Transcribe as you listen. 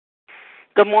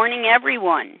Good morning,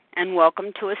 everyone, and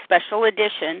welcome to a special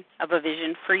edition of A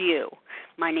Vision for You.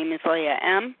 My name is Leah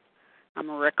M. I'm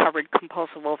a recovered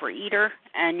compulsive overeater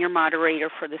and your moderator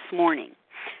for this morning.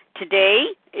 Today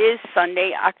is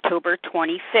Sunday, October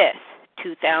 25th,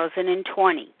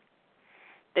 2020.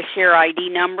 The share ID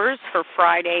numbers for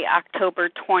Friday, October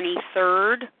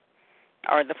 23rd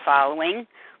are the following.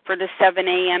 For the 7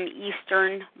 a.m.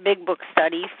 Eastern Big Book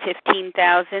Study,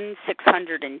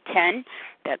 15,610.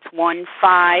 That's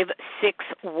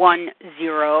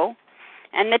 15610.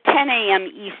 And the 10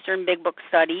 a.m. Eastern Big Book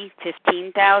Study,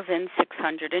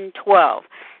 15,612.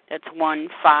 That's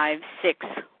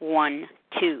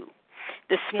 15612.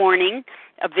 This morning,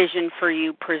 A Vision for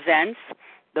You presents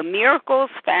The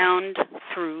Miracles Found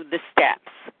Through the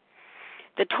Steps.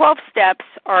 The 12 steps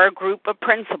are a group of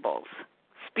principles,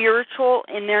 spiritual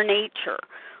in their nature,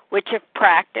 which if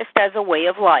practiced as a way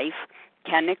of life,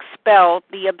 can expel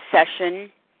the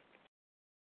obsession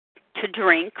to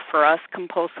drink for us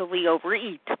compulsively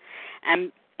overeat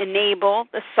and enable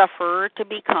the sufferer to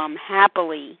become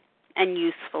happily and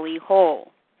usefully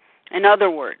whole. In other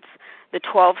words, the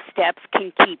 12 steps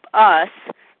can keep us,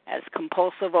 as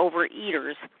compulsive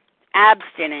overeaters,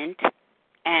 abstinent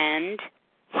and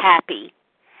happy.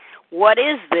 What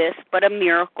is this but a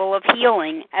miracle of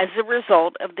healing as a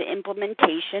result of the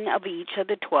implementation of each of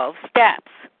the 12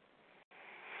 steps?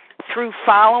 Through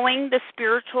following the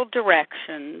spiritual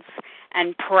directions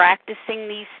and practicing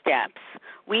these steps,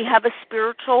 we have a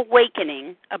spiritual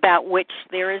awakening about which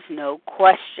there is no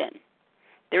question.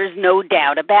 There is no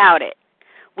doubt about it.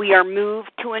 We are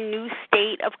moved to a new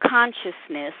state of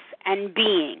consciousness and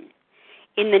being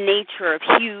in the nature of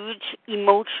huge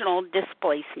emotional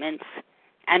displacements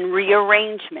and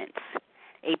rearrangements,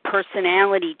 a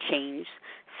personality change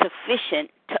sufficient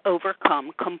to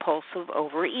overcome compulsive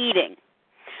overeating.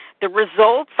 The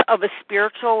results of a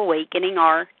spiritual awakening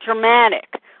are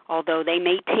dramatic, although they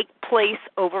may take place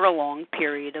over a long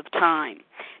period of time.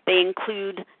 They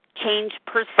include changed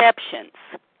perceptions,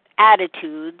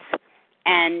 attitudes,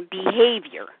 and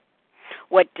behavior.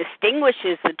 What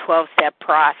distinguishes the 12-step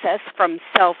process from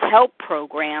self-help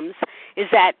programs is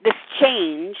that this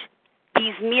change,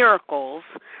 these miracles,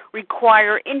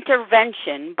 require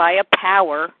intervention by a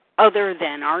power other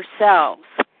than ourselves.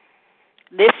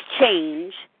 This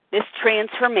change, this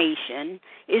transformation,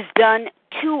 is done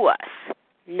to us,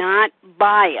 not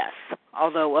by us,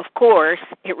 although, of course,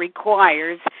 it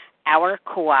requires our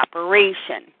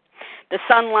cooperation. The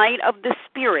sunlight of the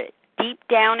Spirit deep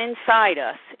down inside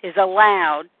us is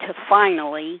allowed to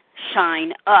finally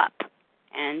shine up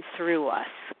and through us.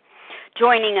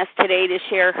 Joining us today to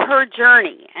share her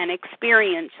journey and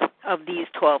experience of these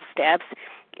 12 steps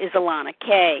is Elana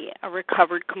K, a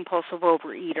recovered compulsive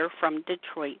overeater from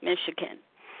Detroit, Michigan.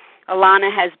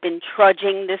 Elana has been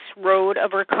trudging this road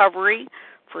of recovery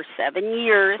for 7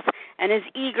 years and is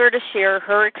eager to share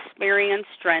her experience,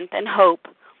 strength, and hope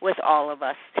with all of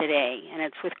us today. And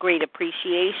it's with great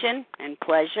appreciation and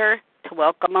pleasure to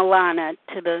welcome Elana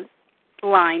to the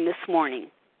line this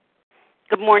morning.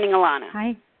 Good morning, Elana.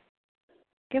 Hi.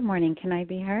 Good morning. Can I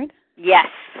be heard? Yes.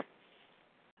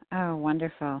 Oh,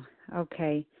 wonderful.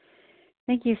 Okay.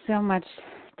 Thank you so much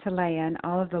to Leah and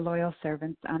all of the loyal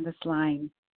servants on this line.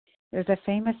 There's a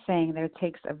famous saying that it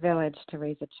takes a village to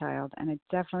raise a child, and it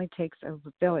definitely takes a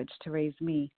village to raise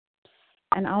me.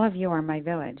 And all of you are my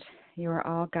village. You are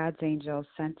all God's angels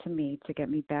sent to me to get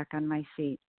me back on my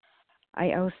feet.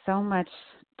 I owe so much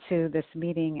to this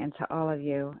meeting and to all of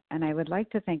you, and I would like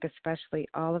to thank especially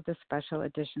all of the special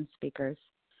edition speakers.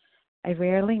 I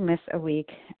rarely miss a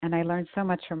week, and I learn so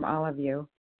much from all of you.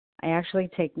 I actually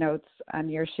take notes on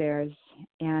your shares,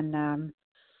 and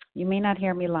you may not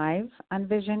hear me live on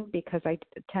Vision because I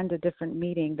attend a different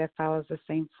meeting that follows the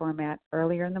same format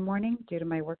earlier in the morning due to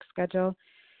my work schedule,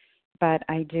 but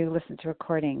I do listen to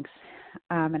recordings.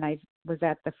 And I was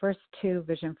at the first 2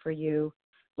 Vision for You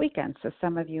weekends, so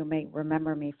some of you may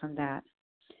remember me from that.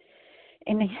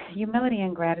 In humility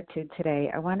and gratitude today,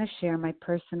 I want to share my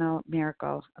personal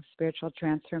miracle of spiritual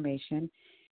transformation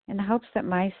in the hopes that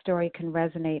my story can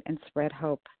resonate and spread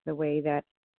hope the way that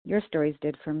your stories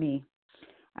did for me.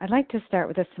 I'd like to start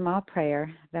with a small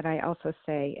prayer that I also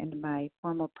say in my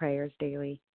formal prayers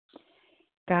daily.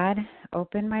 God,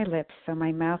 open my lips so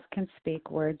my mouth can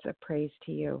speak words of praise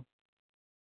to you.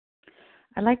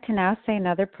 I'd like to now say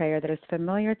another prayer that is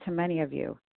familiar to many of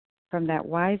you from that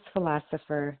wise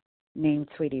philosopher named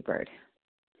Tweety Bird.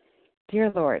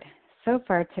 Dear Lord, so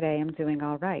far today I'm doing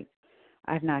all right.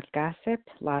 I've not gossiped,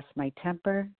 lost my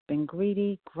temper, been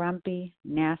greedy, grumpy,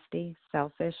 nasty,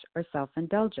 selfish, or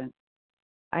self-indulgent.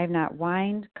 I have not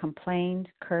whined, complained,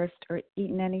 cursed, or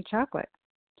eaten any chocolate.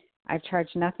 I've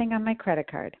charged nothing on my credit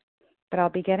card, but I'll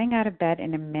be getting out of bed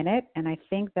in a minute, and I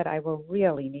think that I will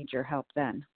really need your help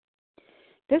then.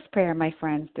 This prayer, my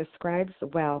friends, describes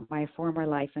well my former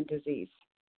life and disease.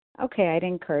 Okay, I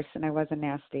didn't curse and I wasn't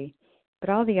nasty, but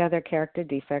all the other character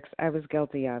defects I was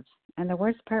guilty of. And the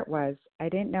worst part was, I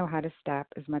didn't know how to stop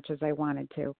as much as I wanted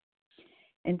to,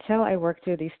 until I worked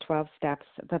through these 12 steps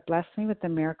that blessed me with the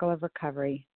miracle of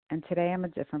recovery, and today I'm a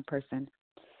different person.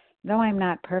 Though I'm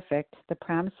not perfect, the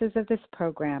promises of this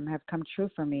program have come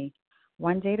true for me,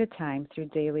 one day at a time through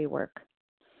daily work.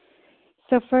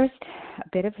 So first, a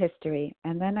bit of history,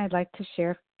 and then I'd like to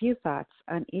share a few thoughts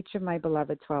on each of my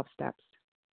beloved 12 steps.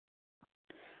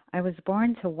 I was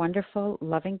born to wonderful,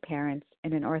 loving parents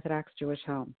in an Orthodox Jewish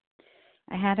home.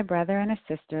 I had a brother and a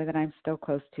sister that I'm still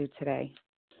close to today.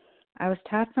 I was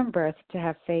taught from birth to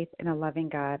have faith in a loving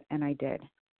God, and I did.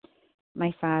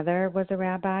 My father was a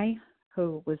rabbi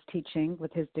who was teaching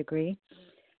with his degree,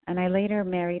 and I later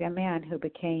married a man who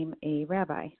became a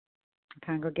rabbi, a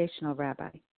congregational rabbi.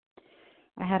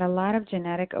 I had a lot of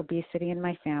genetic obesity in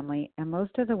my family, and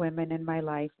most of the women in my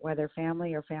life, whether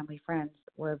family or family friends,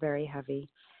 were very heavy.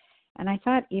 And I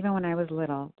thought even when I was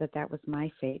little that that was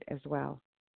my fate as well.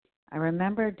 I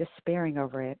remember despairing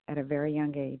over it at a very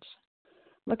young age.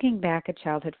 Looking back at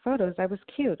childhood photos, I was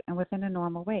cute and within a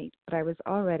normal weight, but I was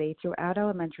already throughout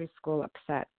elementary school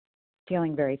upset,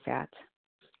 feeling very fat.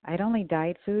 I had only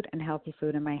diet food and healthy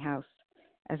food in my house,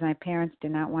 as my parents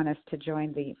did not want us to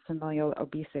join the familial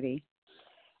obesity.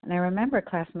 And I remember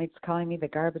classmates calling me the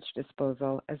garbage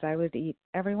disposal, as I would eat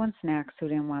everyone's snacks who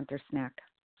didn't want their snack.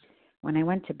 When I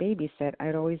went to babysit,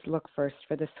 I'd always look first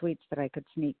for the sweets that I could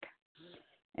sneak.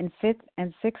 In 5th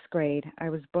and 6th grade, I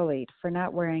was bullied for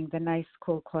not wearing the nice,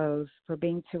 cool clothes, for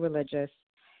being too religious,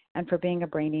 and for being a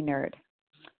brainy nerd.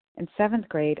 In 7th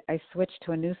grade, I switched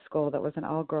to a new school that was an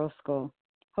all-girls school,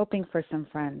 hoping for some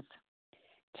friends.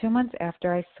 2 months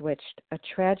after I switched, a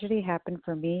tragedy happened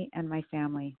for me and my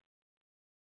family.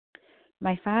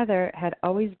 My father had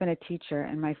always been a teacher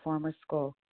in my former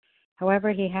school.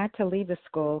 However, he had to leave the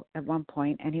school at one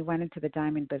point, and he went into the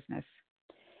diamond business.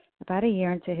 About a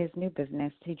year into his new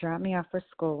business, he dropped me off for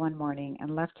school one morning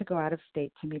and left to go out of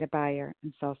state to meet a buyer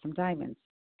and sell some diamonds.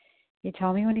 He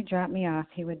told me when he dropped me off,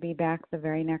 he would be back the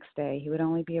very next day. He would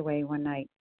only be away one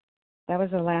night. That was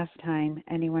the last time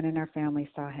anyone in our family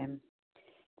saw him.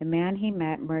 The man he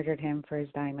met murdered him for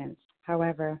his diamonds.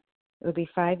 However, it would be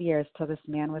 5 years till this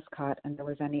man was caught and there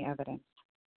was any evidence.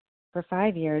 For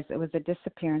 5 years, it was a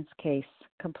disappearance case,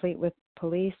 complete with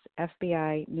police,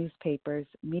 FBI, newspapers,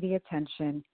 media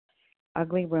attention,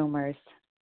 ugly rumors,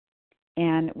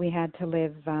 and we had to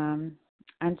live on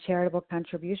charitable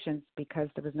contributions because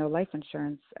there was no life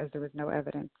insurance, as there was no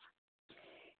evidence.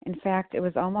 In fact, it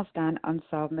was almost on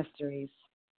unsolved mysteries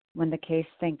when the case,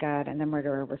 thank God, and the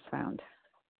murderer was found.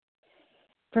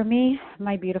 For me,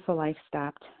 my beautiful life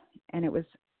stopped, and it was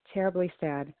terribly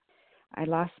sad. I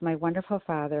lost my wonderful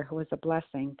father, who was a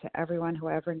blessing to everyone who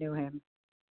ever knew him,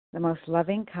 the most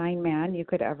loving, kind man you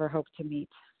could ever hope to meet.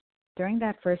 During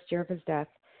that first year of his death,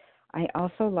 I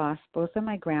also lost both of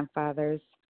my grandfathers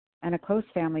and a close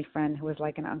family friend who was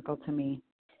like an uncle to me.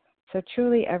 So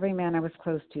truly, every man I was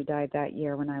close to died that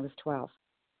year when I was 12.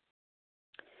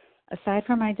 Aside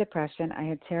from my depression, I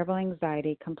had terrible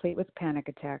anxiety, complete with panic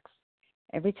attacks.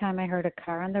 Every time I heard a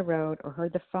car on the road or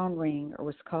heard the phone ring or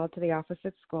was called to the office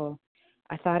at school,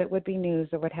 I thought it would be news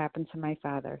of what happened to my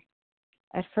father.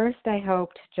 At first, I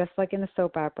hoped, just like in the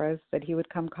soap operas, that he would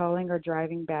come calling or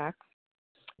driving back.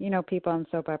 You know, people in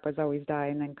soap operas always die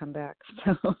and then come back.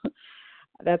 So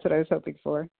that's what I was hoping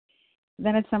for.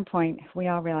 Then at some point, we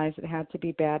all realized it had to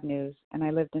be bad news, and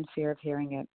I lived in fear of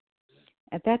hearing it.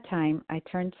 At that time, I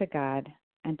turned to God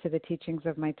and to the teachings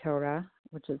of my Torah,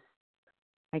 which is,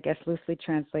 I guess, loosely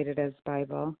translated as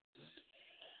Bible.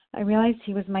 I realized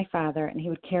he was my father, and he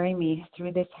would carry me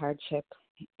through this hardship,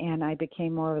 and I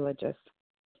became more religious.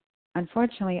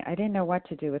 Unfortunately, I didn't know what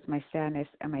to do with my sadness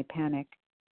and my panic,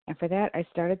 and for that, I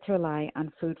started to rely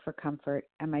on food for comfort,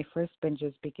 and my first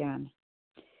binges began.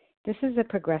 This is a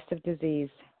progressive disease,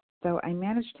 so I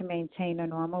managed to maintain a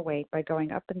normal weight by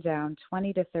going up and down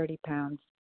 20 to 30 pounds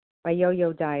by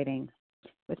yo-yo dieting,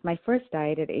 with my first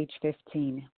diet at age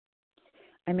 15.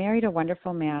 I married a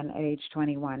wonderful man at age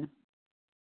 21.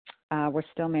 We're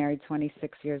still married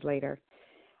 26 years later.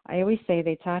 I always say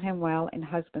they taught him well in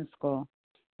husband school,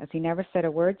 as he never said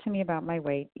a word to me about my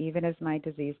weight, even as my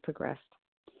disease progressed.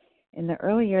 In the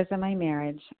early years of my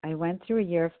marriage, I went through a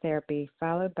year of therapy,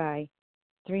 followed by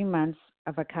 3 months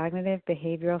of a cognitive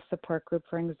behavioral support group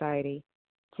for anxiety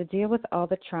to deal with all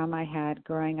the trauma I had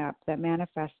growing up that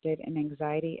manifested in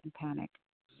anxiety and panic.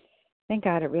 Thank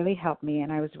God it really helped me,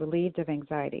 and I was relieved of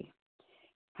anxiety.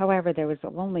 However, there was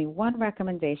only one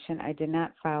recommendation I did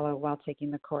not follow while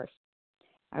taking the course.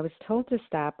 I was told to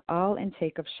stop all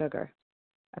intake of sugar.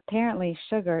 Apparently,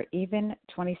 sugar, even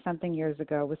 20-something years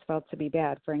ago, was felt to be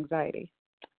bad for anxiety.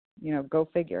 Go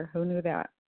figure. Who knew that?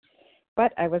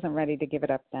 But I wasn't ready to give it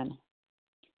up then.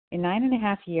 In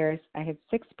 9.5 years, I had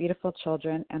 6 beautiful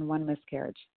children and 1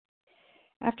 miscarriage.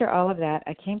 After all of that,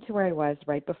 I came to where I was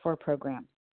right before program.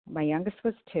 My youngest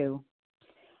was 2.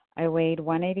 I weighed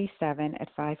 187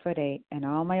 at 5'8", and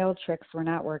all my old tricks were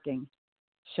not working.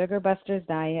 Sugar Busters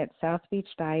diet, South Beach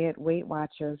diet, Weight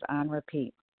Watchers on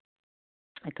repeat.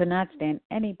 I could not stand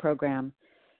any program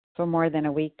for more than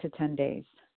a week to 10 days.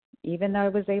 Even though I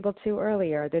was able to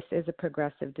earlier, this is a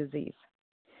progressive disease.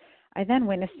 I then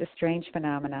witnessed a strange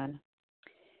phenomenon.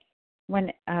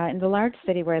 When in the large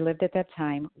city where I lived at that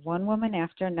time, one woman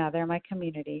after another in my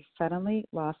community suddenly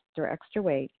lost their extra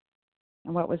weight.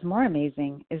 And what was more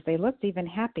amazing is they looked even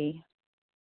happy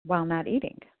while not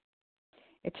eating.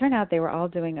 It turned out they were all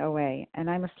doing OA, and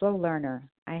I'm a slow learner.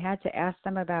 I had to ask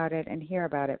them about it and hear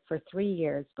about it for 3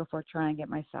 years before trying it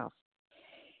myself.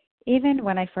 Even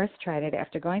when I first tried it,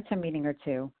 after going to a meeting or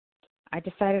 2, I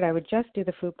decided I would just do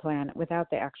the food plan without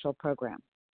the actual program.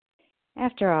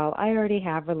 After all, I already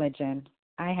have religion.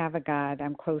 I have a God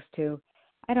I'm close to.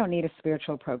 I don't need a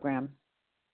spiritual program.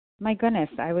 My goodness,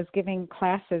 I was giving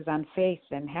classes on faith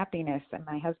and happiness at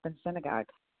my husband's synagogue.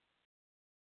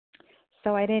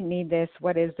 So I didn't need this.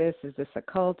 What is this? Is this a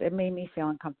cult? It made me feel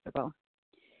uncomfortable.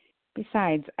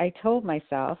 Besides, I told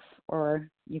myself, or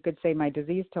you could say my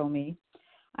disease told me,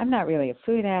 I'm not really a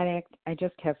food addict. I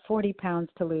just have 40 pounds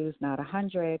to lose, not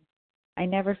 100. I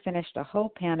never finished a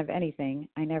whole pan of anything.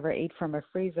 I never ate from a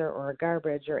freezer or a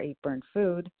garbage or ate burnt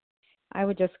food. I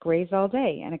would just graze all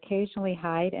day and occasionally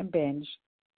hide and binge,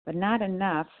 but not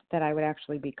enough that I would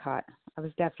actually be caught. I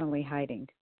was definitely hiding.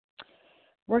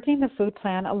 Working the food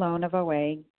plan alone of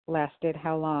OA lasted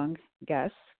how long?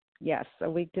 Guess. Yes, a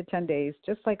week to 10 days,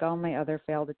 just like all my other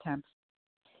failed attempts.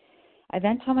 I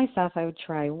then told myself I would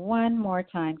try one more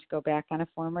time to go back on a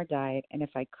former diet, and if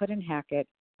I couldn't hack it,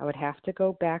 I would have to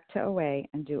go back to OA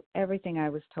and do everything I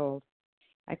was told.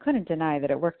 I couldn't deny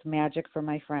that it worked magic for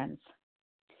my friends.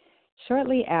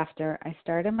 Shortly after, I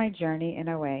started my journey in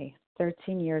OA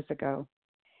 13 years ago.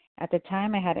 At the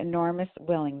time, I had enormous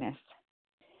willingness.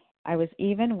 I was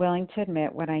even willing to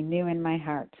admit what I knew in my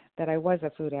heart, that I was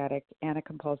a food addict and a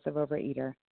compulsive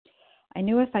overeater. I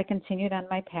knew if I continued on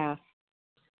my path,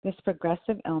 this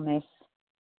progressive illness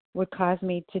would cause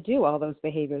me to do all those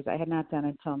behaviors I had not done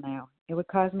until now. It would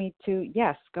cause me to,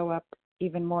 yes, go up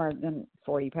even more than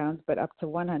 40 pounds, but up to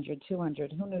 100,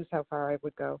 200. Who knows how far I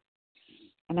would go?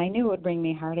 And I knew it would bring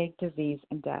me heartache, disease,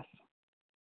 and death.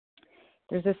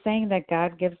 There's a saying that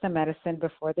God gives the medicine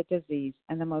before the disease,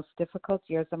 and the most difficult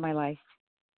years of my life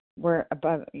were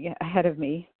ahead of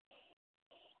me,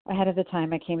 ahead of the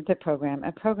time I came into the program.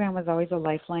 A program was always a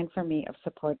lifeline for me of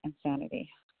support and sanity.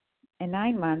 In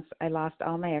 9 months, I lost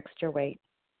all my extra weight.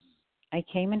 I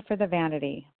came in for the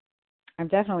vanity. I'm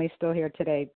definitely still here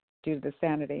today due to the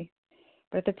sanity.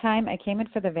 But at the time, I came in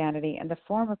for the vanity, and the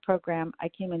form of program I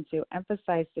came into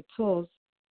emphasized the tools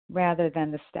rather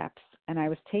than the steps, and I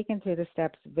was taken through the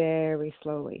steps very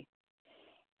slowly.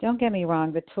 Don't get me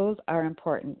wrong, the tools are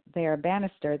important. They are a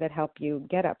banister that help you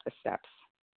get up the steps.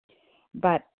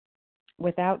 But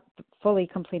without fully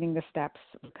completing the steps,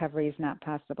 recovery is not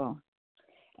possible.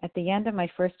 At the end of my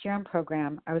first year on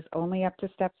program, I was only up to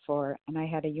step 4, and I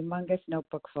had a humongous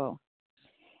notebook full.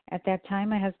 At that time,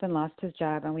 my husband lost his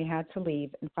job, and we had to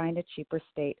leave and find a cheaper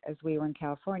state as we were in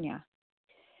California.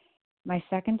 My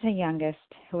second to youngest,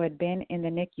 who had been in the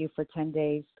NICU for 10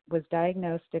 days, was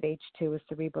diagnosed at age 2 with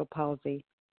cerebral palsy,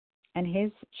 and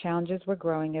his challenges were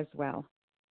growing as well.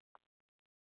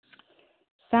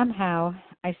 Somehow,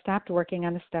 I stopped working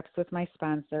on the steps with my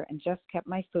sponsor and just kept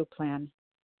my food plan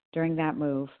during that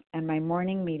move and my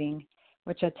morning meeting,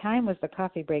 which at time was the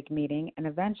coffee break meeting and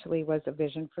eventually was a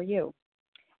Vision for You.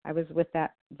 I was with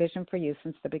that Vision for You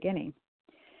since the beginning.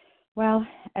 Well,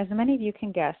 as many of you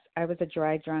can guess, I was a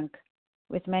dry drunk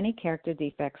with many character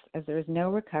defects, as there is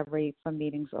no recovery from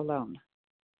meetings alone.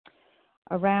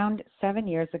 Around 7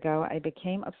 years ago, I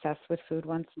became obsessed with food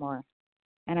once more,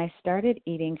 and I started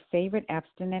eating favorite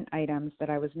abstinent items that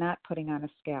I was not putting on a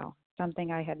scale,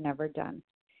 something I had never done,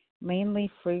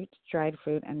 mainly fruit, dried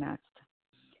fruit, and nuts.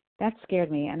 That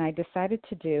scared me, and I decided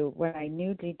to do what I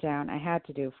knew deep down I had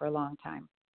to do for a long time.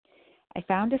 I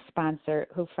found a sponsor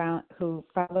who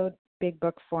followed Big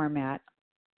Book format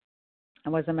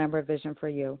and was a member of Vision for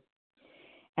You.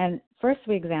 And first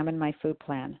we examined my food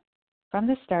plan. From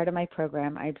the start of my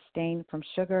program, I abstained from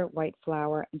sugar, white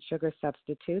flour, and sugar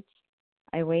substitutes.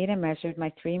 I weighed and measured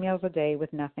my 3 meals a day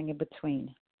with nothing in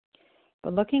between.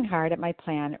 But looking hard at my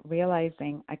plan,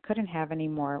 realizing I couldn't have any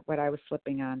more what I was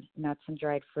slipping on, nuts and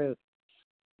dried fruit,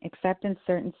 except in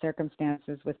certain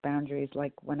circumstances with boundaries,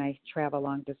 like when I travel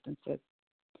long distances.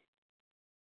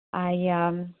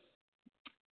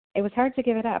 It was hard to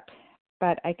give it up,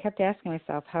 but I kept asking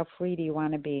myself, how free do you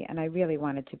want to be? And I really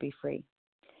wanted to be free.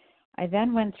 I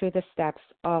then went through the steps,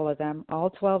 all of them, all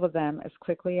 12 of them, as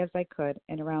quickly as I could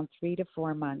in around 3 to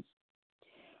 4 months.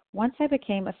 Once I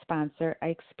became a sponsor, I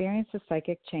experienced a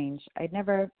psychic change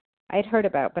I'd heard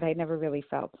about, but I'd never really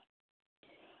felt.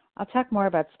 I'll talk more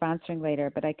about sponsoring later,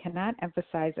 but I cannot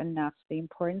emphasize enough the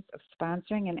importance of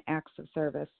sponsoring and acts of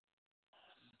service.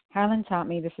 Harlan taught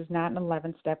me this is not an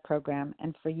 11-step program,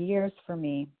 and for years, for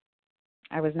me,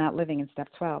 I was not living in step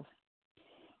 12.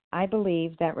 I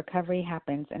believe that recovery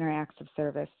happens in our acts of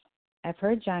service. I've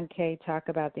heard John K. talk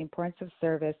about the importance of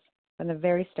service from the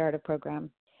very start of program.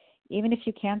 Even if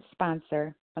you can't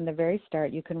sponsor, from the very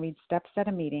start, you can read steps at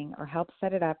a meeting or help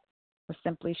set it up or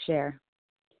simply share.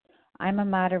 I'm a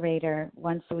moderator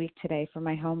once a week today for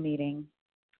my home meeting,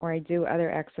 or I do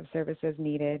other acts of service as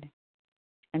needed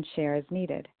and share as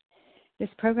needed. This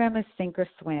program is sink or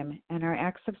swim, and our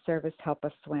acts of service help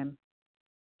us swim.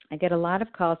 I get a lot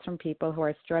of calls from people who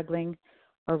are struggling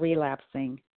or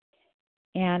relapsing,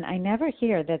 and I never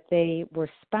hear that they were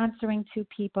sponsoring 2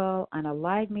 people on a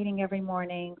live meeting every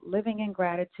morning, living in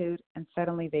gratitude, and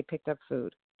suddenly they picked up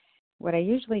food. What I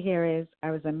usually hear is,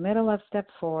 I was in the middle of step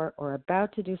 4 or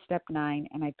about to do step 9,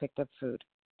 and I picked up food.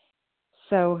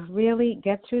 So really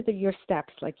get through your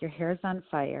steps like your hair's on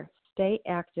fire. Stay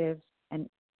active and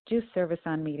do service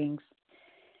on meetings.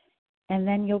 And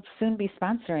then you'll soon be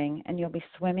sponsoring, and you'll be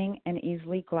swimming and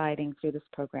easily gliding through this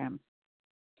program.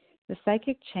 The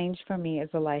psychic change for me is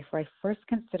a life where I first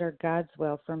consider God's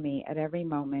will for me at every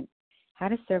moment, how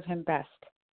to serve Him best,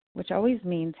 which always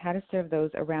means how to serve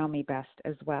those around me best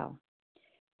as well.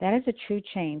 That is a true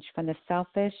change from the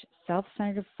selfish,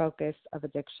 self-centered focus of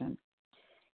addiction.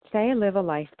 Today I live a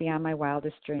life beyond my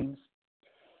wildest dreams.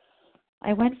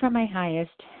 I went from my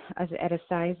highest at a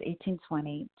size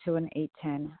 18-20 to an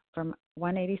 8-10, from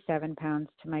 187 pounds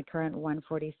to my current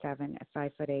 147 at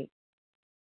 5'8".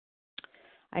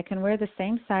 I can wear the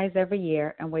same size every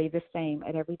year and weigh the same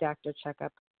at every doctor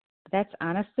checkup. But that's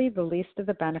honestly the least of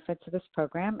the benefits of this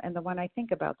program and the one I think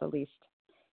about the least.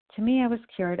 To me, I was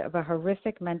cured of a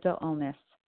horrific mental illness,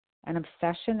 an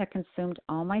obsession that consumed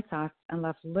all my thoughts and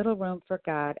left little room for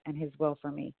God and His will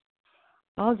for me.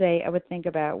 All day I would think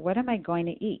about, what am I going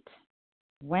to eat?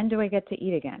 When do I get to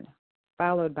eat again?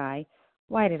 Followed by,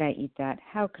 why did I eat that?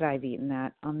 How could I have eaten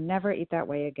that? I'll never eat that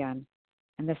way again.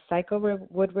 And the cycle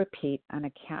would repeat on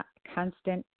a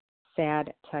constant,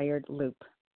 sad, tired loop.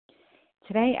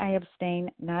 Today I abstain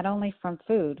not only from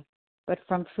food, but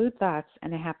from food thoughts,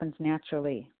 and it happens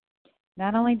naturally.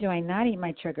 Not only do I not eat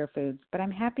my trigger foods, but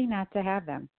I'm happy not to have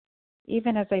them,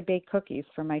 even as I bake cookies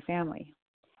for my family.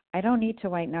 I don't need to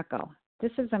white knuckle.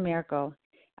 This is a miracle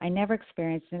I never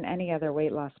experienced in any other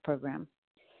weight loss program.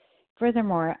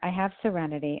 Furthermore, I have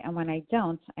serenity, and when I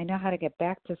don't, I know how to get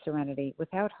back to serenity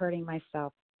without hurting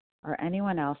myself or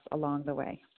anyone else along the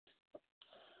way.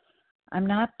 I'm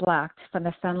not blocked from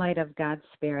the sunlight of God's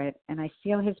Spirit, and I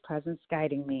feel His presence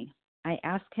guiding me. I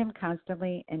ask Him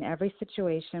constantly in every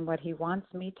situation what He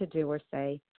wants me to do or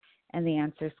say, and the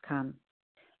answers come.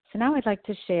 So now I'd like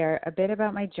to share a bit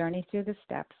about my journey through the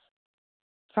steps.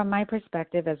 From my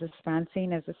perspective as a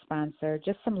sponsor,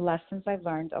 just some lessons I've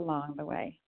learned along the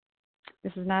way.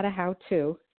 This is not a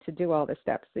how-to do all the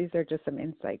steps. These are just some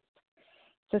insights.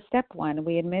 So step 1,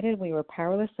 we admitted we were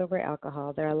powerless over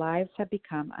alcohol, that our lives had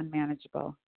become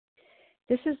unmanageable.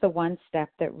 This is the one step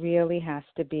that really has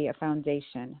to be a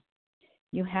foundation.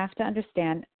 You have to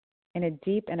understand in a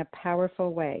deep and a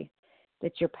powerful way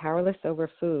that you're powerless over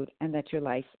food and that your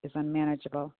life is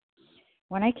unmanageable.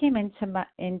 When I came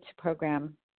into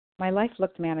program, my life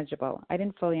looked manageable. I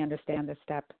didn't fully understand this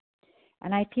step.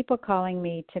 And I have people calling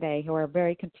me today who are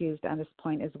very confused on this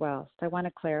point as well. So I want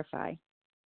to clarify.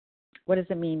 What does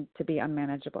it mean to be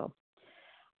unmanageable?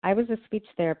 I was a speech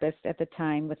therapist at the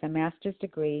time with a master's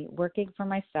degree, working for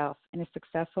myself in a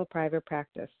successful private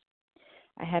practice.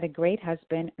 I had a great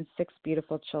husband and 6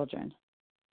 beautiful children.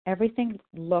 Everything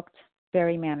looked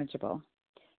very manageable,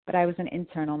 but I was an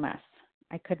internal mess.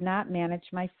 I could not manage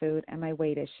my food and my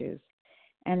weight issues,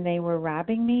 and they were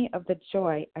robbing me of the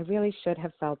joy I really should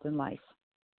have felt in life.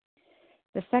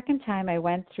 The second time I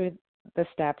went through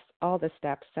all the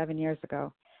steps 7 years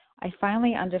ago, I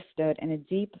finally understood in a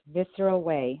deep, visceral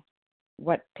way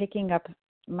what picking up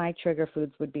my trigger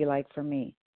foods would be like for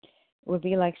me. It would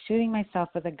be like shooting myself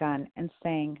with a gun and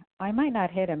saying, I might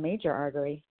not hit a major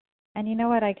artery. And you know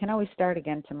what? I can always start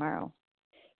again tomorrow.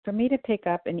 For me to pick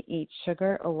up and eat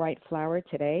sugar or white flour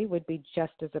today would be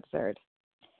just as absurd.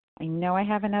 I know I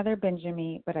have another binge in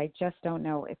me, but I just don't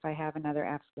know if I have another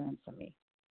abstinence in me.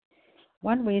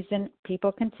 One reason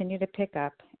people continue to pick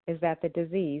up is that the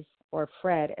disease, or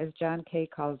Fred, as John K.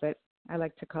 calls it, I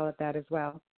like to call it that as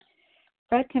well,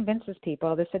 Fred convinces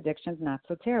people this addiction's not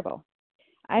so terrible.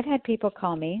 I've had people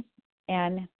call me,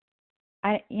 and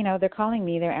they're calling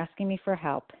me, they're asking me for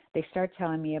help. They start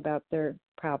telling me about their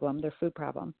problem, their food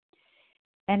problem.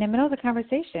 And in the middle of the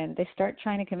conversation, they start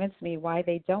trying to convince me why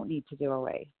they don't need to do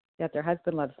away, that their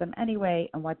husband loves them anyway,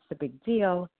 and what's the big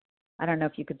deal? I don't know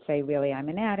if you could say, really, I'm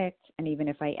an addict, and even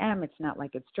if I am, it's not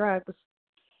like it's drugs.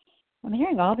 I'm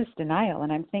hearing all this denial,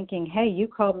 and I'm thinking, hey, you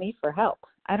called me for help.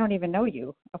 I don't even know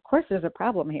you. Of course there's a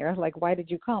problem here. Like, why did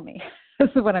you call me? This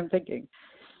is what I'm thinking.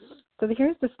 So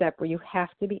here's the step where you have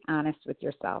to be honest with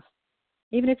yourself.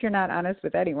 Even if you're not honest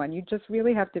with anyone, you just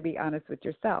really have to be honest with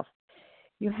yourself.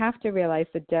 You have to realize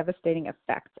the devastating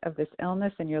effect of this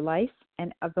illness in your life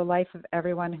and of the life of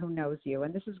everyone who knows you.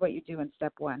 And this is what you do in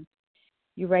step 1.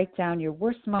 You write down your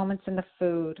worst moments in the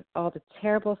food, all the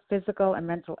terrible physical and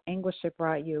mental anguish it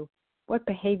brought you. What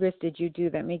behaviors did you do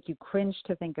that make you cringe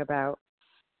to think about?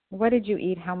 What did you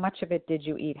eat? How much of it did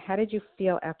you eat? How did you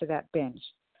feel after that binge?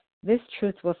 This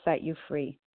truth will set you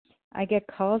free. I get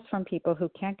calls from people who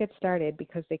can't get started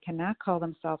because they cannot call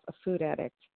themselves a food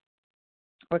addict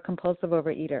or compulsive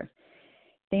overeater.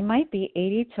 They might be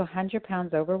 80 to 100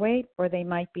 pounds overweight, or they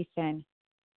might be thin,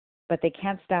 but they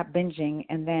can't stop binging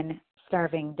and then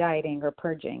starving, dieting, or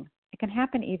purging. It can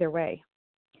happen either way,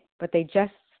 but they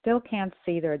just still can't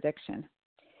see their addiction.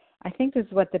 I think this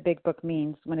is what the big book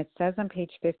means when it says on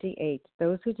page 58,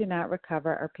 those who do not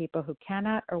recover are people who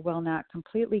cannot or will not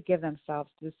completely give themselves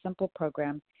to this simple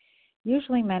program,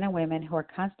 usually men and women who are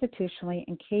constitutionally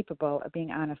incapable of being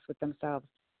honest with themselves.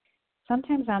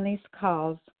 Sometimes on these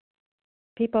calls,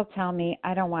 people tell me,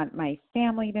 I don't want my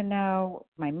family to know,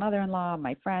 my mother-in-law,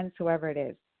 my friends, whoever it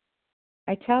is.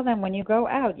 I tell them, when you go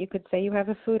out, you could say you have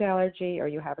a food allergy or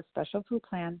you have a special food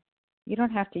plan. You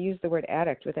don't have to use the word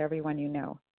addict with everyone you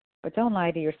know. But don't lie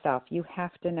to yourself. You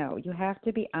have to know. You have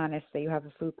to be honest that you have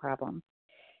a food problem.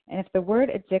 And if the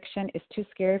word addiction is too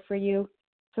scary for you,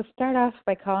 so start off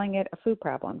by calling it a food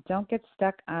problem. Don't get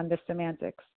stuck on the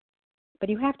semantics. But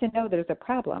you have to know there's a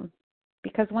problem,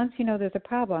 because once you know there's a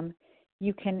problem,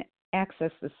 you can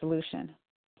access the solution.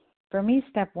 For me,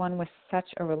 step 1 was such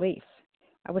a relief.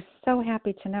 I was so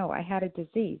happy to know I had a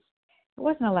disease. It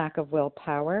wasn't a lack of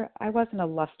willpower. I wasn't a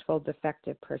lustful,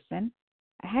 defective person.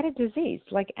 I had a disease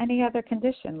like any other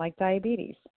condition, like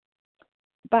diabetes.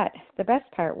 But the best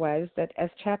part was that, as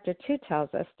chapter 2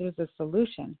 tells us, there's a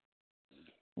solution.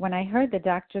 When I heard the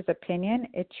doctor's opinion,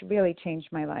 it really changed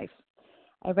my life.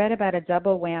 I read about a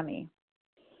double whammy.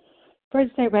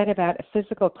 First, I read about a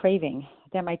physical craving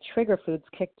that my trigger foods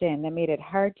kicked in that made it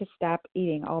hard to stop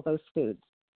eating all those foods.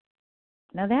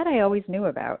 Now, that I always knew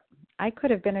about. I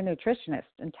could have been a nutritionist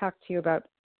and talked to you about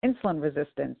insulin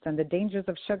resistance and the dangers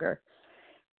of sugar.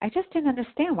 I just didn't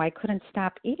understand why I couldn't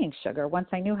stop eating sugar once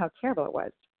I knew how terrible it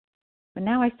was. But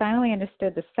now I finally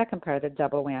understood the second part of the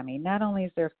double whammy. Not only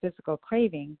is there a physical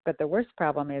craving, but the worst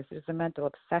problem is there's a mental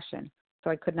obsession, so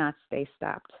I could not stay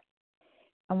stopped.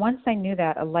 And once I knew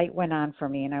that, a light went on for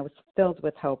me and I was filled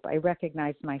with hope. I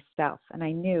recognized myself, and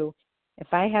I knew if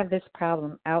I have this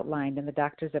problem outlined in the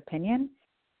doctor's opinion,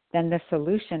 then the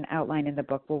solution outlined in the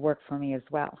book will work for me as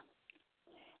well.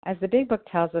 As the big book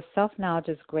tells us, self-knowledge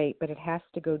is great, but it has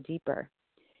to go deeper.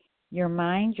 Your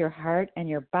mind, your heart, and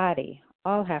your body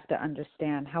all have to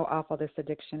understand how awful this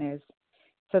addiction is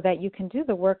so that you can do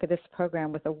the work of this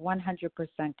program with a 100%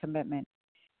 commitment.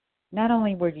 Not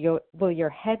only will your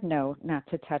head know not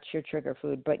to touch your trigger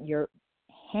food, but your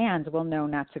hands will know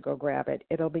not to go grab it.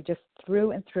 It'll be just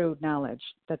through and through knowledge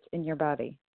that's in your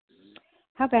body.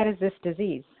 How bad is this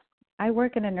disease? I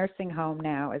work in a nursing home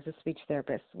now as a speech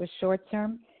therapist with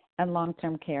short-term and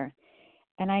long-term care.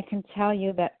 And I can tell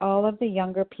you that all of the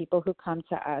younger people who come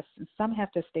to us, and some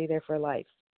have to stay there for life,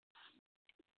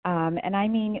 and I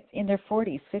mean in their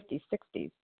 40s, 50s,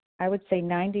 60s, I would say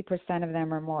 90% of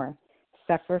them or more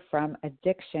suffer from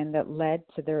addiction that led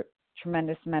to their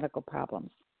tremendous medical problems,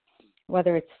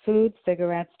 whether it's food,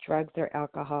 cigarettes, drugs, or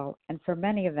alcohol, and for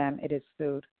many of them it is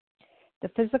food. The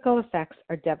physical effects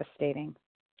are devastating.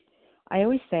 I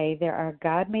always say there are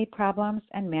God-made problems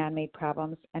and man-made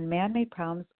problems, and man-made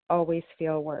problems always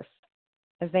feel worse.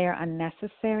 As they are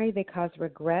unnecessary, they cause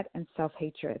regret and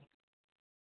self-hatred.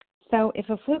 So if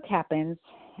a fluke happens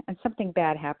and something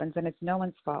bad happens and it's no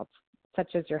one's fault,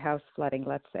 such as your house flooding,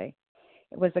 let's say.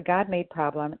 It was a God-made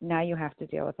problem. Now you have to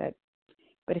deal with it.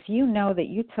 But if you know that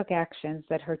you took actions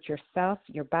that hurt yourself,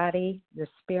 your body, your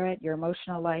spirit, your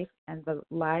emotional life, and the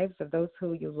lives of those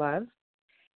who you love,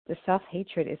 the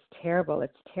self-hatred is terrible.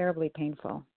 It's terribly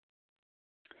painful.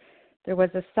 There was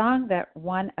a song that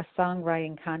won a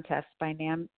songwriting contest by a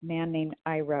man named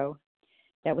Iro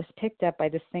that was picked up by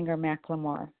the singer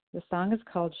Macklemore. The song is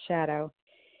called Shadow,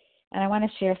 and I want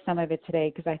to share some of it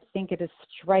today because I think it is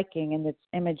striking in its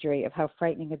imagery of how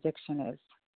frightening addiction is.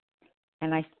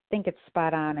 And I think it's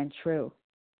spot on and true.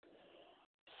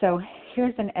 So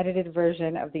here's an edited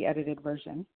version of the edited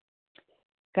version.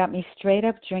 Got me straight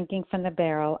up drinking from the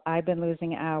barrel. I've been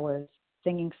losing hours,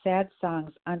 singing sad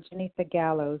songs underneath the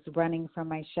gallows, running from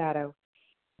my shadow.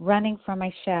 Running from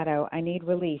my shadow. I need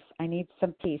relief. I need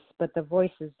some peace. But the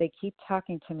voices, they keep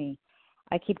talking to me.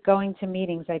 I keep going to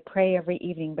meetings. I pray every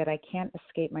evening, but I can't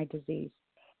escape my disease.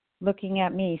 Looking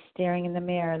at me, staring in the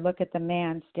mirror. Look at the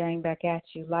man staring back at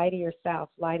you. Lie to yourself.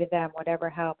 Lie to them. Whatever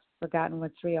helps. Forgotten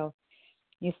what's real.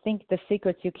 You think the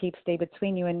secrets you keep stay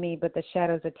between you and me, but the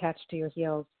shadows attached to your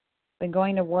heels. Been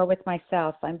going to war with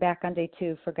myself. I'm back on day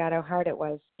 2. Forgot how hard it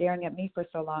was. Staring at me for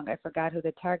so long, I forgot who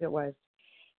the target was.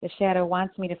 The shadow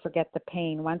wants me to forget the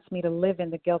pain, wants me to live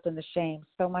in the guilt and the shame,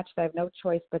 so much that I have no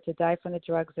choice but to die from the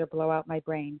drugs or blow out my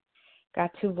brain. Got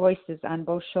 2 voices on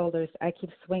both shoulders. I keep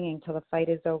swinging till the fight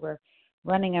is over.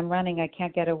 Running, I'm running, I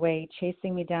can't get away.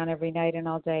 Chasing me down every night and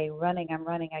all day. Running, I'm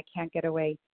running, I can't get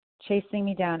away. Chasing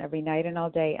me down every night and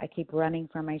all day. I keep running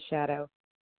from my shadow.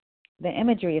 The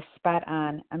imagery is spot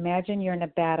on. Imagine you're in a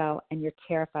battle and you're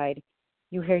terrified.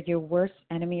 You hear your worst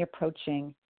enemy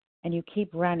approaching, and you keep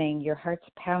running. Your heart's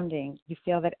pounding. You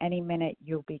feel that any minute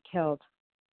you'll be killed.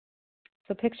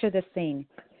 So picture this scene.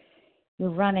 You're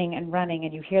running,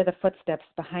 and you hear the footsteps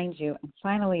behind you, and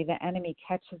finally the enemy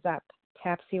catches up,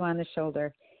 taps you on the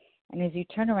shoulder, and as you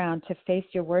turn around to face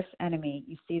your worst enemy,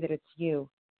 you see that it's you.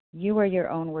 You are your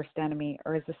own worst enemy,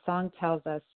 or as the song tells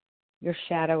us, your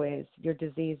shadow is, your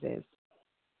disease is.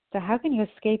 So how can you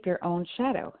escape your own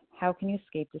shadow? How can you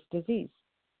escape this disease?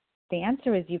 The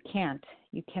answer is you can't.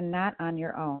 You cannot on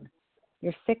your own.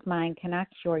 Your sick mind cannot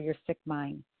cure your sick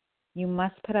mind. You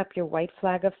must put up your white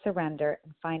flag of surrender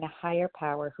and find a higher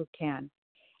power who can.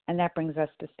 And that brings us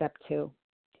to step 2.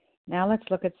 Now let's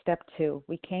look at step 2.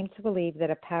 We came to believe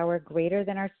that a power greater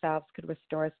than ourselves could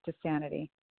restore us to sanity.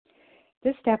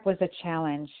 This step was a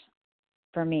challenge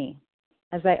for me,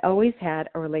 as I always had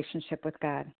a relationship with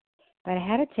God. But I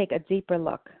had to take a deeper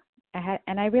look.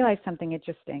 And I realized something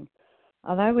interesting.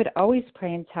 Although I would always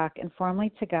pray and talk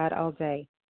informally to God all day,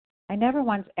 I never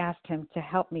once asked Him to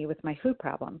help me with my food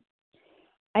problem.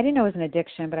 I didn't know it was an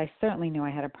addiction, but I certainly knew I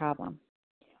had a problem.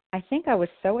 I think I was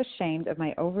so ashamed of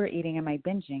my overeating and my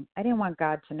binging, I didn't want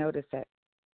God to notice it.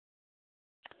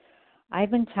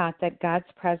 I've been taught that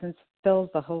God's presence fills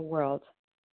the whole world,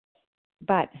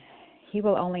 but He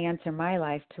will only enter my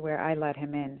life to where I let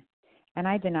Him in, and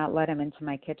I did not let Him into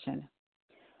my kitchen.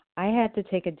 I had to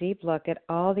take a deep look at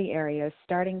all the areas,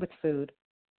 starting with food,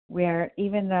 where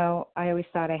even though I always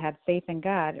thought I had faith in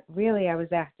God, really I was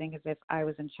acting as if I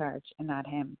was in charge and not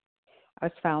Him. I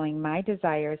was following my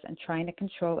desires and trying to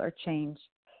control or change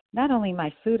not only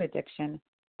my food addiction,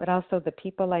 but also the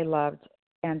people I loved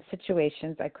and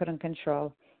situations I couldn't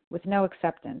control, with no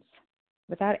acceptance,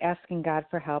 without asking God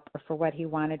for help or for what He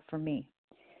wanted from me.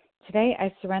 Today,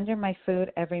 I surrender my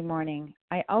food every morning.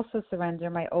 I also surrender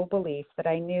my old belief that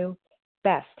I knew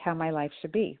best how my life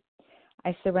should be.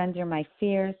 I surrender my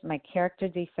fears, my character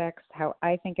defects, how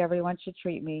I think everyone should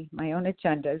treat me, my own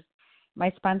agendas,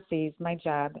 my sponsees, my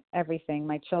job, everything,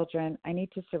 my children. I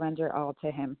need to surrender all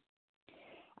to Him.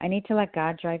 I need to let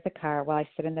God drive the car while I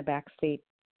sit in the back seat.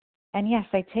 And yes,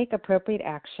 I take appropriate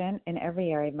action in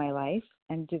every area of my life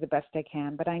and do the best I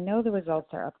can, but I know the results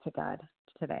are up to God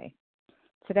today.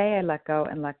 Today I let go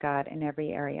and let God in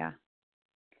every area.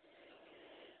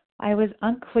 I was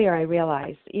unclear, I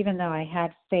realized. Even though I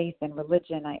had faith and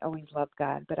religion, I always loved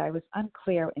God, but I was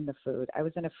unclear in the food. I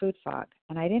was in a food fog,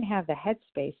 and I didn't have the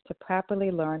headspace to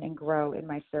properly learn and grow in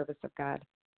my service of God.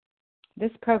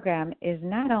 This program is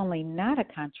not only not a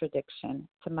contradiction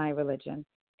to my religion,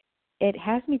 it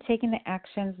has me taking the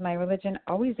actions my religion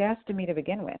always asked of me to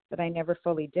begin with that I never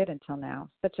fully did until now,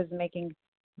 such as making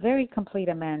very complete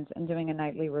amends and doing a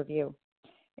nightly review.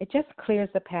 It just clears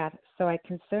the path so I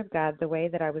can serve God the way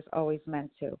that I was always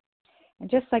meant to. And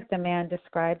just like the man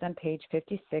described on page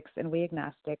 56 in We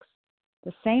Agnostics,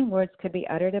 the same words could be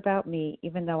uttered about me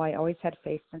even though I always had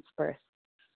faith since birth.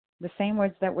 The same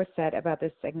words that were said about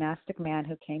this agnostic man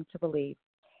who came to believe.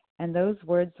 and those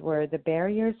words were, the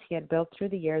barriers he had built through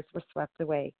the years were swept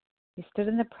away. He stood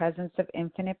in the presence of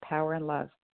infinite power and love.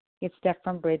 He had stepped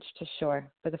from bridge to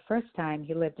shore. For the first time,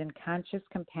 he lived in conscious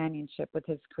companionship with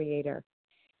his Creator.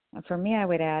 And for me, I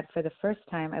would add, for the first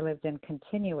time, I lived in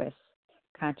continuous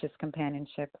conscious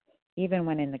companionship, even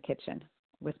when in the kitchen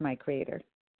with my Creator.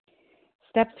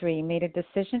 Step 3, made a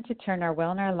decision to turn our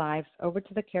will and our lives over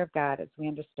to the care of God as we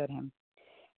understood Him.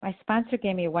 My sponsor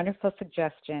gave me a wonderful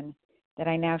suggestion that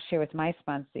I now share with my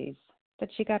sponsees that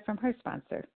she got from her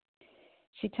sponsor.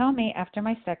 She told me after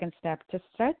my second step to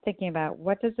start thinking about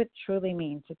what does it truly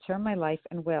mean to turn my life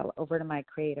and will over to my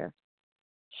Creator.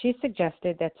 She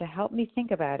suggested that to help me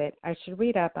think about it, I should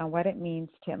read up on what it means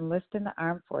to enlist in the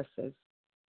armed forces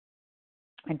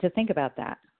and to think about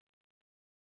that.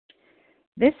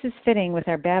 This is fitting with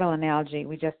our battle analogy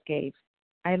we just gave.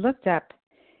 I looked up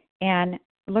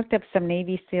some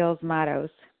Navy SEALs mottos,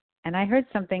 and I heard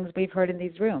some things we've heard in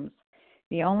these rooms.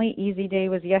 The only easy day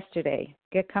was yesterday.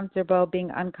 Get comfortable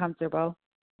being uncomfortable.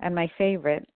 And my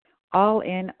favorite, all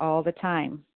in all the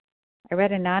time. I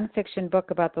read a nonfiction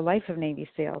book about the life of Navy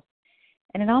SEALs.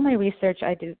 And in all my research,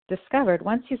 I discovered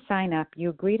once you sign up, you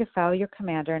agree to follow your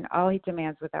commander and all he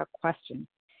demands without question.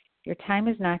 Your time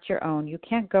is not your own. You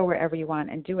can't go wherever you want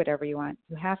and do whatever you want.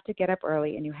 You have to get up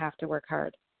early and you have to work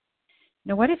hard.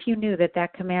 Now, what if you knew that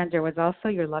that commander was also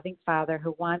your loving Father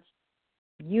who wants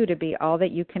you to be all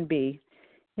that you can be?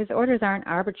 His orders aren't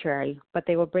arbitrary, but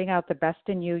they will bring out the best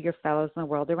in you, your fellows, and the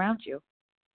world around you.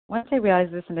 Once I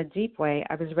realized this in a deep way,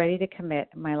 I was ready to commit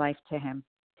my life to Him.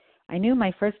 I knew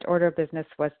my first order of business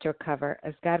was to recover,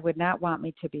 as God would not want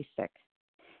me to be sick.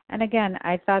 And again,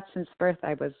 I thought since birth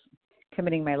I was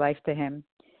committing my life to Him.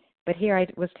 But here I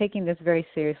was taking this very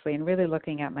seriously and really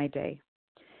looking at my day.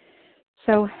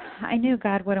 So I knew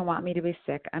God wouldn't want me to be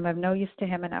sick. I'm of no use to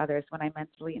Him and others when I'm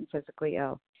mentally and physically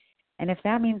ill. And if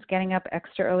that means getting up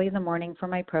extra early in the morning for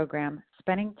my program,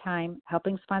 spending time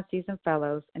helping sponsees and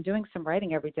fellows, and doing some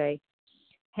writing every day,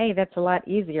 hey, that's a lot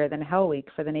easier than Hell Week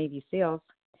for the Navy SEALs.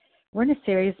 We're in a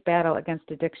serious battle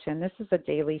against addiction. This is a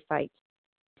daily fight.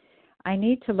 I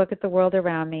need to look at the world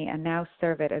around me and now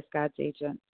serve it as God's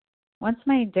agent. Once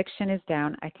my addiction is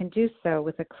down, I can do so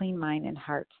with a clean mind and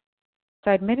heart. So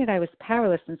I admitted I was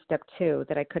powerless in step 2,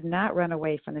 that I could not run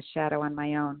away from the shadow on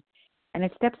my own. And in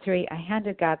step 3, I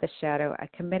handed God the shadow. I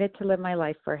committed to live my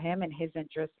life for Him and His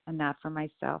interests and not for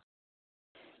myself.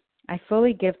 I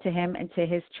fully give to Him and to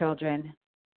His children,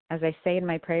 as I say in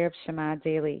my prayer of Shema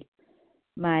daily,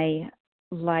 my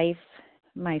life,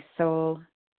 my soul,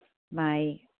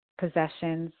 my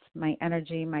possessions, my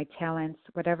energy, my talents,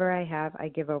 whatever I have, I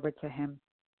give over to Him.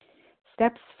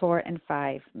 Steps 4 and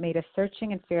 5 made a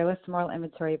searching and fearless moral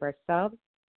inventory of ourselves,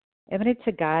 admitted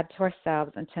to God, to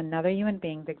ourselves, and to another human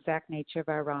being the exact nature of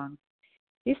our wrong.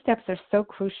 These steps are so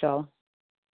crucial.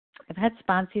 I've had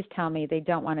sponsees tell me they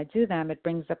don't want to do them. It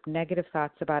brings up negative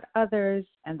thoughts about others,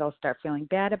 and they'll start feeling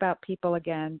bad about people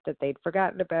again that they'd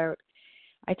forgotten about.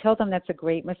 I told them that's a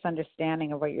great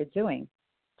misunderstanding of what you're doing.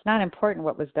 It's not important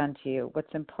what was done to you.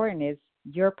 What's important is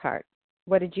your part.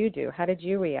 What did you do? How did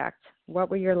you react? What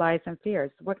were your lies and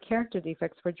fears? What character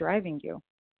defects were driving you?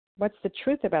 What's the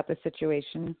truth about the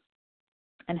situation?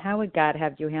 And how would God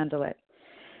have you handle it?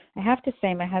 I have to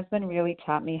say, my husband really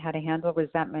taught me how to handle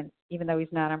resentment, even though he's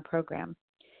not on program.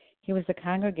 He was a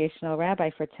congregational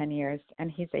rabbi for 10 years, and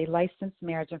he's a licensed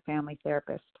marriage and family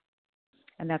therapist.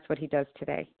 And that's what he does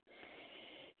today.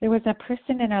 There was a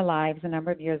person in our lives a number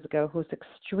of years ago who was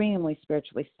extremely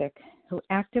spiritually sick, who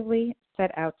actively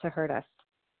set out to hurt us.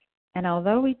 And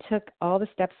although we took all the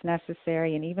steps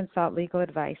necessary and even sought legal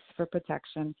advice for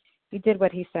protection, he did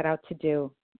what he set out to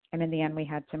do, and in the end we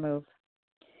had to move.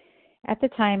 At the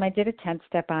time, I did a 10th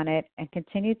step on it and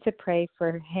continued to pray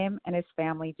for him and his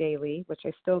family daily, which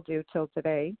I still do till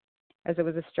today, as it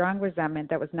was a strong resentment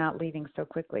that was not leaving so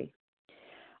quickly.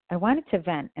 I wanted to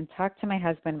vent and talk to my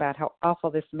husband about how awful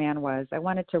this man was. I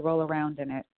wanted to roll around in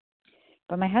it.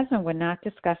 But my husband would not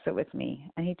discuss it with me,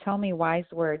 and he told me wise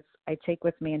words I take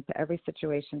with me into every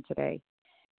situation today.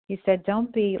 He said,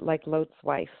 don't be like Lot's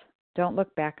wife. Don't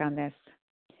look back on this.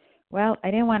 Well,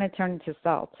 I didn't want to turn into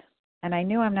salt, and I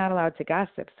knew I'm not allowed to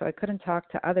gossip, so I couldn't talk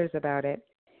to others about it.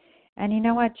 And you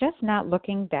know what? Just not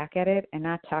looking back at it and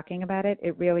not talking about it,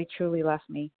 it really truly left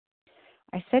me.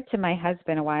 I said to my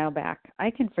husband a while back,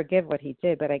 I can forgive what he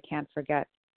did, but I can't forget.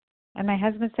 And my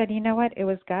husband said, you know what? It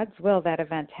was God's will that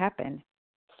event happened.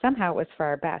 Somehow it was for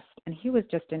our best, and he was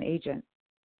just an agent.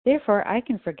 Therefore, I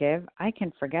can forgive, I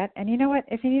can forget, and you know what?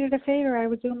 If he needed a favor, I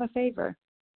would do him a favor.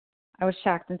 I was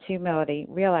shocked into humility,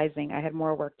 realizing I had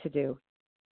more work to do.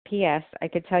 P.S. I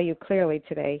could tell you clearly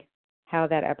today how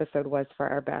that episode was for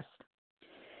our best.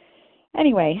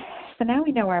 Anyway, so now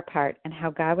we know our part and how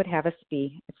God would have us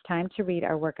be. It's time to read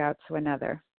our workout to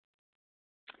another.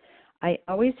 I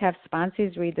always have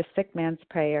sponsees read the sick man's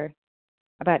prayer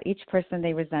about each person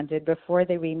they resented before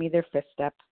they read me their fifth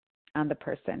step on the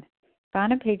person.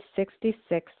 Found on page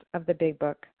 66 of the Big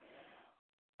Book,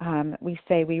 we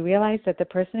say we realize that the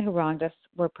person who wronged us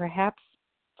were perhaps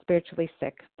spiritually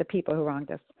sick, the people who wronged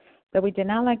us. Though we did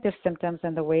not like their symptoms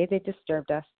and the way they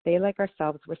disturbed us, they, like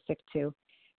ourselves, were sick too.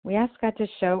 We ask God to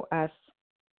ask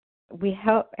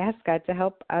God to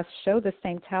help us show the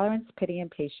same tolerance, pity,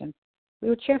 and patience. We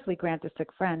would cheerfully grant a sick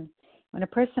friend. When a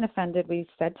person offended, we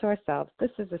said to ourselves,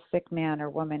 "This is a sick man or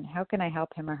woman. How can I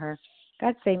help him or her?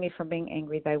 God, save me from being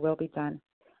angry. Thy will be done."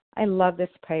 I love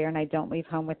this prayer, and I don't leave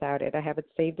home without it. I have it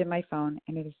saved in my phone,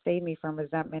 and it has saved me from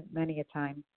resentment many a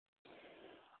time.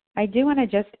 I do want to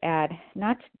just add,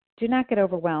 do not get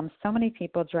overwhelmed. So many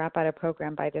people drop out of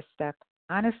program by this step.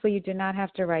 Honestly, you do not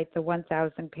have to write the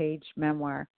 1,000-page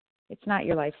memoir. It's not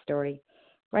your life story.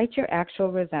 Write your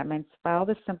actual resentments. Follow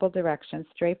the simple directions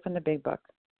straight from the Big Book.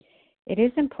 It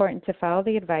is important to follow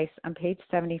the advice on page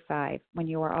 75 when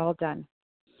you are all done,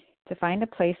 to find a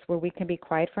place where we can be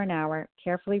quiet for an hour,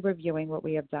 carefully reviewing what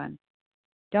we have done.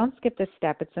 Don't skip this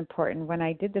step. It's important. When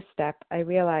I did this step, I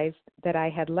realized that I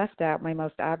had left out my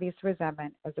most obvious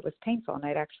resentment as it was painful, and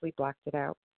I'd actually blocked it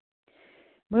out.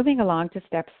 Moving along to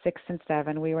steps 6 and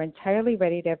 7, we were entirely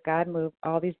ready to have God move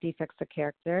all these defects of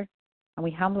character, and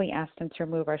we humbly asked him to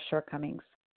remove our shortcomings.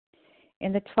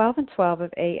 In the 12 and 12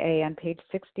 of AA on page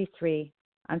 63,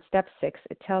 on step 6,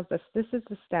 it tells us this is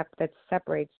the step that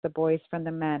separates the boys from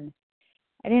the men.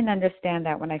 I didn't understand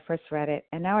that when I first read it,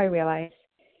 and now I realize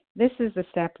this is the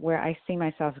step where I see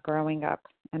myself growing up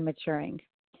and maturing.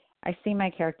 I see my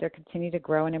character continue to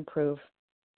grow and improve.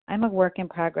 I'm a work in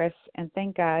progress, and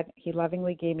thank God he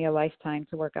lovingly gave me a lifetime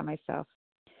to work on myself.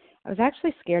 I was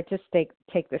actually scared to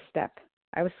take this step.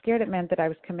 I was scared it meant that I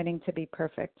was committing to be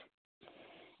perfect.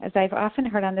 As I've often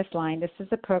heard on this line, this is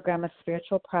a program of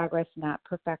spiritual progress, not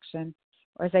perfection.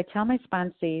 Or as I tell my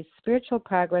sponsees, spiritual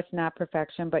progress, not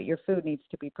perfection, but your food needs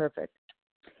to be perfect.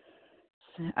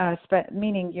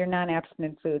 Meaning your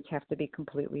non-abstinent foods have to be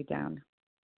completely down.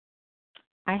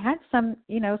 I had some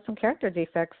character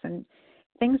defects and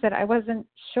things that I wasn't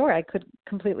sure I could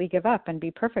completely give up and be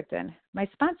perfect in. My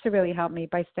sponsor really helped me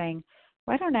by saying,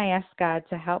 why don't I ask God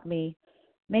to help me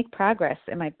make progress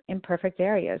in my imperfect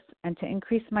areas and to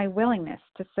increase my willingness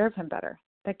to serve him better?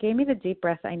 That gave me the deep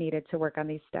breath I needed to work on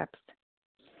these steps.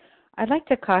 I'd like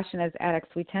to caution, as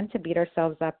addicts, we tend to beat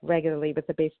ourselves up regularly with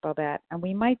a baseball bat, and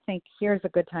we might think here's a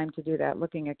good time to do that,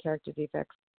 looking at character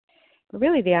defects. But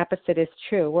really the opposite is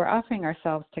true. We're offering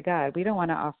ourselves to God. We don't want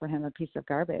to offer him a piece of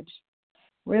garbage.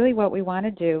 Really what we want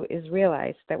to do is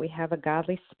realize that we have a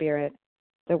godly spirit,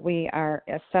 that we are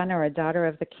a son or a daughter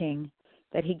of the King,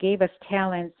 that he gave us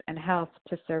talents and health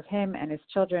to serve him and his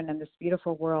children and this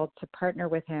beautiful world, to partner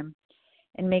with him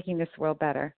in making this world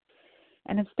better.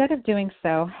 And instead of doing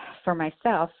so for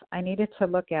myself, I needed to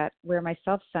look at where my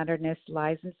self-centeredness,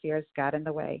 lies, and fears got in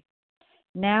the way.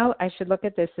 Now I should look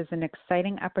at this as an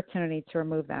exciting opportunity to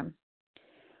remove them.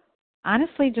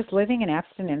 Honestly, just living in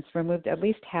abstinence removed at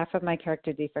least half of my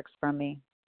character defects from me.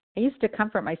 I used to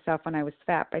comfort myself when I was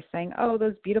fat by saying, oh,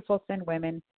 those beautiful thin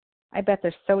women, I bet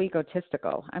they're so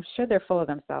egotistical. I'm sure they're full of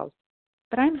themselves.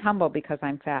 But I'm humble because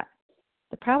I'm fat.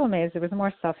 The problem is it was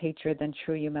more self-hatred than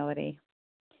true humility.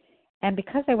 And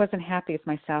because I wasn't happy with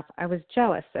myself, I was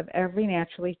jealous of every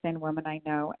naturally thin woman I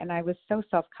know, and I was so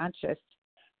self-conscious.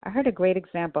 I heard a great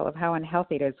example of how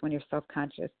unhealthy it is when you're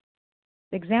self-conscious.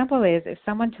 The example is if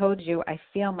someone told you, I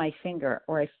feel my finger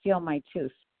or I feel my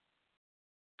tooth.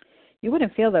 You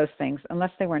wouldn't feel those things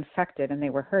unless they were infected and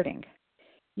they were hurting.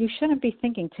 You shouldn't be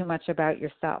thinking too much about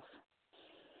yourself.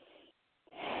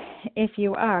 If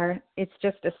you are, it's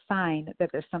just a sign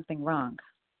that there's something wrong.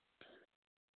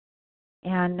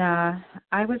 And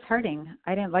I was hurting.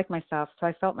 I didn't like myself, so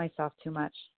I felt myself too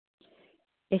much.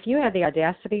 If you had the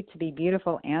audacity to be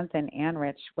beautiful and thin and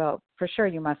rich, well, for sure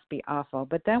you must be awful.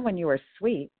 But then when you were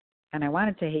sweet, and I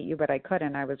wanted to hate you, but I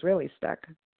couldn't, I was really stuck.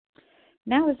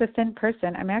 Now as a thin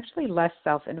person, I'm actually less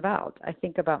self-involved. I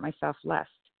think about myself less.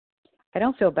 I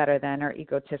don't feel better than or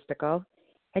egotistical.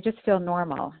 I just feel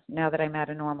normal now that I'm at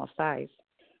a normal size.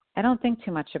 I don't think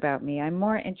too much about me. I'm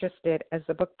more interested, as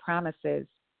the book promises,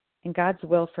 in God's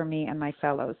will for me and my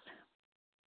fellows.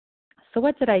 So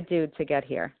what did I do to get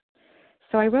here?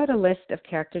 So I wrote a list of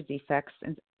character defects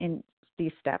in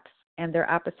these steps and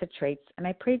their opposite traits, and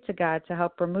I prayed to God to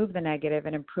help remove the negative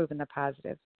and improve in the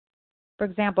positive. For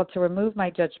example, to remove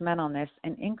my judgmentalness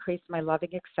and increase my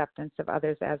loving acceptance of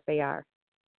others as they are.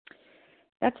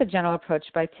 That's a general approach,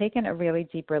 but I've taken a really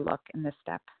deeper look in this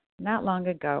step. Not long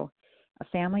ago, a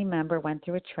family member went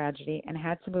through a tragedy and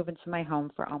had to move into my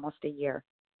home for almost a year.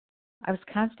 I was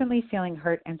constantly feeling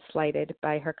hurt and slighted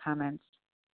by her comments.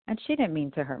 And she didn't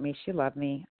mean to hurt me. She loved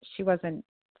me. She wasn't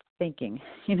thinking,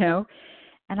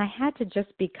 And I had to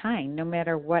just be kind no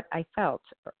matter what I felt,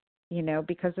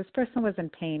 because this person was in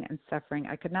pain and suffering.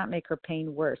 I could not make her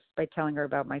pain worse by telling her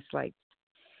about my slights.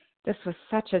 This was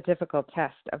such a difficult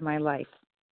test of my life,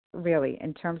 really,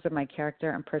 in terms of my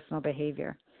character and personal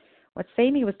behavior. What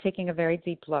saved me was taking a very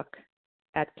deep look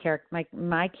at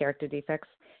my character defects,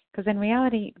 because in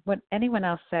reality, what anyone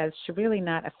else says should really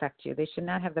not affect you. They should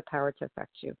not have the power to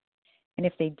affect you. And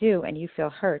if they do and you feel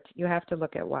hurt, you have to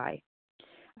look at why.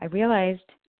 I realized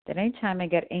that anytime I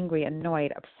get angry,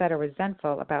 annoyed, upset, or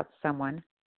resentful about someone,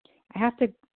 I have to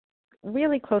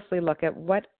really closely look at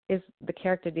what is the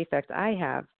character defect I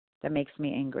have that makes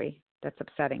me angry, that's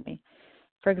upsetting me.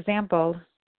 For example,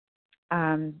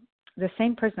 the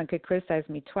same person could criticize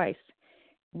me twice.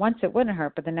 Once it wouldn't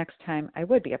hurt, but the next time I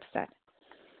would be upset.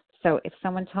 So if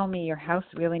someone told me your house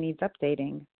really needs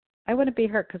updating, I wouldn't be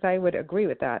hurt because I would agree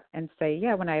with that and say,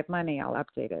 yeah, when I have money, I'll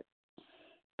update it.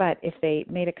 But if they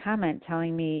made a comment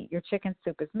telling me your chicken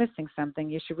soup is missing something,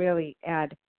 you should really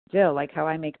add dill like how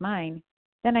I make mine,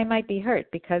 then I might be hurt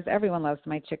because everyone loves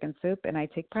my chicken soup and I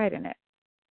take pride in it.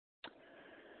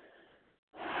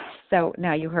 So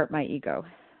now you hurt my ego.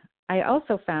 I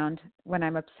also found when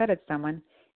I'm upset at someone,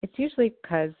 it's usually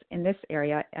because in this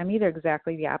area, I'm either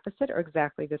exactly the opposite or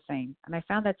exactly the same. And I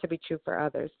found that to be true for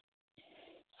others.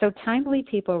 So timely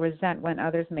people resent when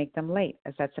others make them late,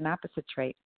 as that's an opposite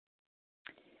trait.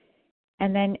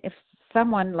 And then if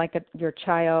someone like your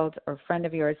child or friend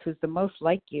of yours who's the most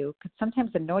like you could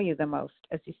sometimes annoy you the most,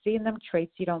 as you see in them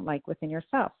traits you don't like within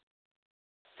yourself.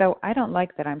 So I don't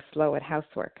like that I'm slow at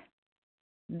housework.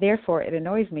 Therefore, it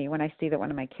annoys me when I see that one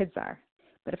of my kids are.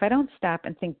 But if I don't stop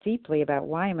and think deeply about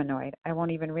why I'm annoyed, I won't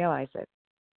even realize it.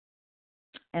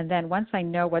 And then once I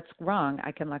know what's wrong,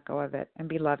 I can let go of it and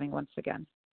be loving once again.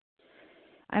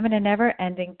 I'm in a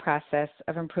never-ending process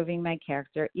of improving my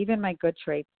character, even my good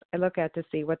traits. I look at to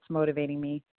see what's motivating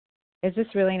me. Is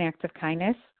this really an act of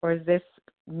kindness, or is this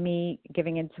me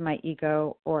giving into my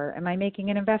ego, or am I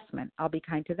making an investment? I'll be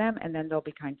kind to them, and then they'll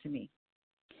be kind to me.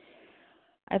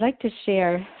 I'd like to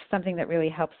share something that really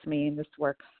helps me in this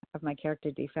work of my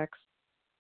character defects.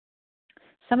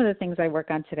 Some of the things I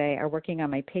work on today are working on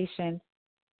my patience,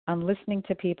 on listening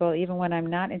to people even when I'm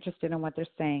not interested in what they're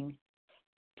saying.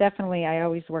 Definitely, I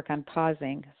always work on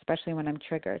pausing, especially when I'm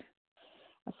triggered.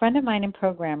 A friend of mine in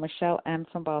program, Michelle M.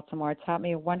 from Baltimore, taught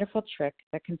me a wonderful trick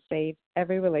that can save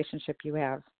every relationship you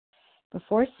have.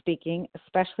 Before speaking,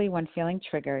 especially when feeling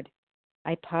triggered,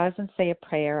 I pause and say a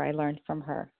prayer I learned from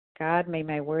her. God, may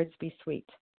my words be sweet.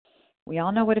 We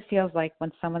all know what it feels like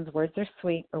when someone's words are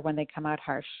sweet or when they come out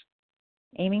harsh.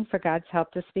 Aiming for God's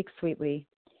help to speak sweetly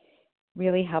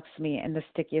really helps me in the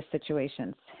stickiest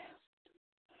situations.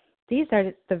 These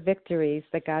are the victories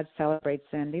that God celebrates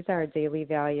in. These are our daily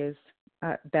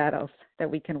battles that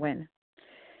we can win.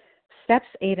 Steps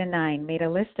 8 and 9, made a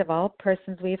list of all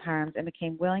persons we've harmed and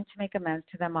became willing to make amends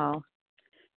to them all.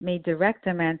 Made direct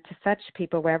amends to such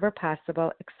people wherever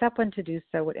possible, except when to do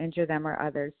so would injure them or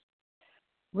others.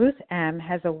 Ruth M.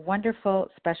 has a wonderful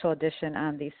special edition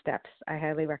on these steps I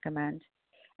highly recommend.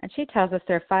 And she tells us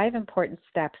there are 5 important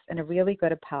steps in a really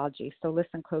good apology, so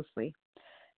listen closely.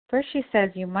 First, she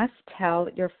says you must tell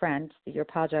your friend that you're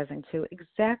apologizing to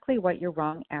exactly what your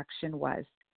wrong action was.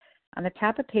 On the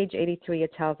top of page 83,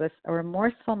 it tells us a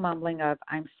remorseful mumbling of,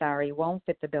 I'm sorry, won't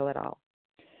fit the bill at all.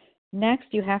 Next,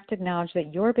 you have to acknowledge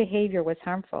that your behavior was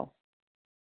harmful.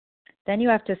 Then you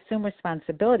have to assume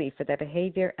responsibility for the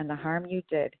behavior and the harm you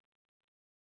did.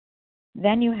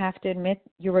 Then you have to admit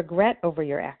your regret over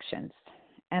your actions.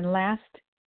 And last,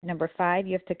 number 5,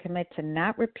 you have to commit to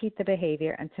not repeat the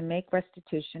behavior and to make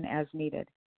restitution as needed.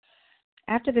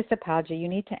 After this apology, you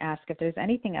need to ask if there's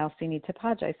anything else you need to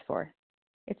apologize for.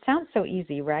 It sounds so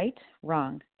easy, right?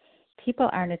 Wrong. People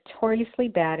are notoriously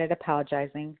bad at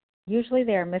apologizing. Usually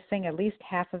they are missing at least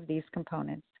half of these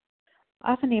components.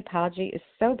 Often the apology is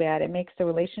so bad it makes the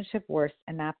relationship worse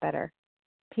and not better.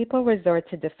 People resort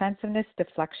to defensiveness,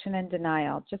 deflection, and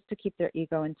denial just to keep their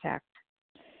ego intact.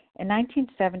 In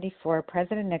 1974,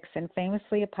 President Nixon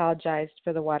famously apologized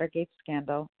for the Watergate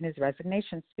scandal in his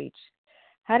resignation speech.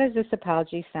 How does this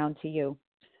apology sound to you?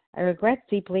 I regret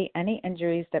deeply any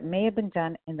injuries that may have been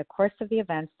done in the course of the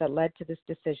events that led to this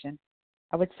decision.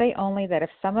 I would say only that if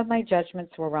some of my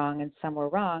judgments were wrong and some were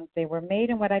wrong, they were made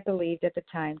in what I believed at the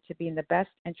time to be in the best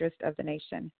interest of the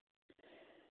nation.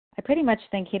 I pretty much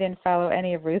think he didn't follow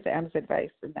any of Ruth M.'s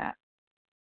advice in that.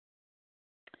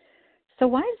 So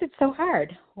why is it so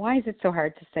hard? Why is it so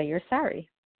hard to say you're sorry?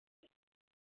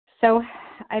 So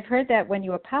I've heard that when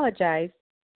you apologize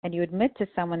and you admit to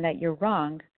someone that you're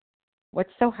wrong, what's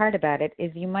so hard about it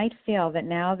is you might feel that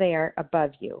now they are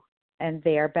above you and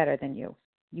they are better than you.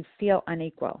 You feel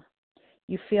unequal.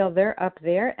 You feel they're up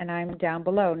there and I'm down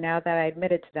below now that I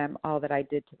admitted to them all that I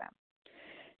did to them.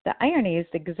 The irony is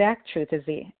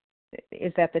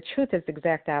is that the truth is the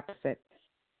exact opposite.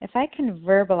 If I can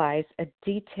verbalize a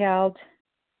detailed,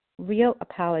 real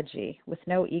apology with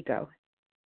no ego,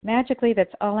 magically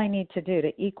that's all I need to do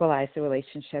to equalize the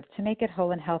relationship, to make it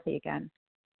whole and healthy again.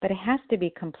 But it has to be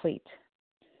complete.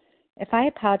 If I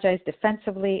apologize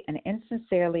defensively and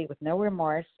insincerely with no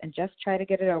remorse and just try to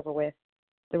get it over with,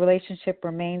 the relationship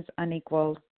remains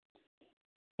unequal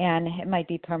and it might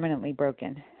be permanently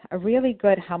broken. A really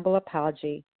good, humble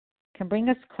apology can bring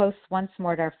us close once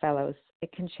more to our fellows.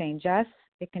 It can change us,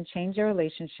 it can change our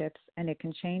relationships, and it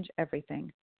can change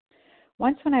everything.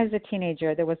 Once when I was a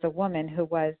teenager, there was a woman who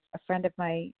was a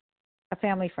family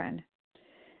friend,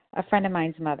 a friend of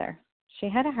mine's mother. She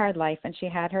had a hard life and she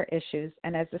had her issues,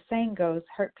 and as the saying goes,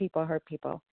 hurt people hurt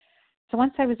people. So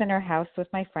once I was in her house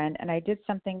with my friend and I did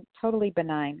something totally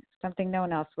benign, something no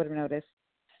one else would have noticed.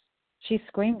 She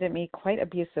screamed at me quite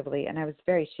abusively and I was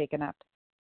very shaken up.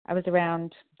 I was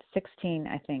around 16,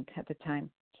 I think, at the time.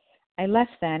 I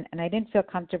left then and I didn't feel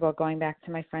comfortable going back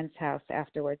to my friend's house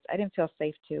afterwards. I didn't feel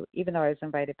safe to, even though I was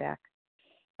invited back.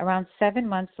 Around 7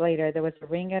 months later, there was a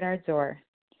ring at our door.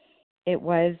 It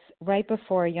was right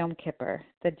before Yom Kippur,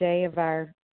 the day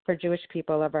for Jewish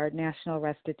people, of our national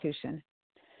restitution.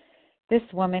 This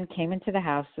woman came into the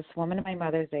house, this woman of my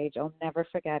mother's age, I'll never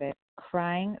forget it,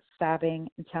 crying, sobbing,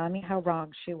 and telling me how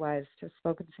wrong she was to have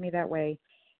spoken to me that way,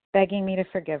 begging me to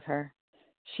forgive her.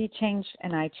 She changed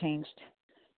and I changed.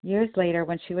 Years later,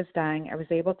 when she was dying, I was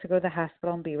able to go to the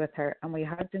hospital and be with her, and we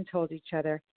hugged and told each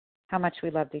other how much we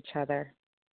loved each other.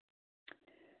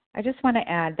 I just want to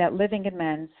add that living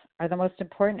amends are the most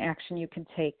important action you can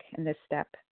take in this step.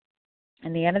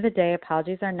 In the end of the day,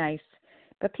 apologies are nice,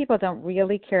 but people don't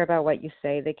really care about what you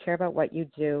say. They care about what you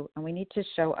do, and we need to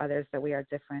show others that we are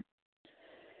different.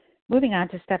 Moving on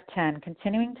to step 10,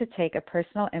 continuing to take a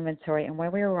personal inventory, and where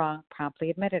we were wrong,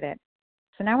 promptly admitted it.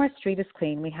 So now our street is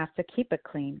clean. We have to keep it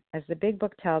clean, as the big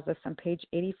book tells us on page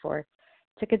 84,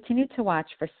 to continue to watch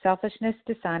for selfishness,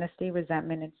 dishonesty,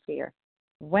 resentment, and fear.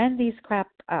 When these crop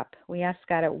up, we ask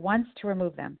God at once to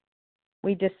remove them.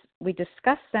 We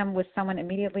discuss them with someone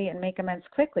immediately and make amends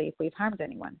quickly if we've harmed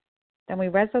anyone. Then we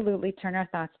resolutely turn our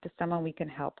thoughts to someone we can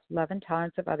help. Love and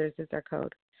tolerance of others is our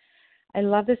code. I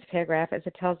love this paragraph as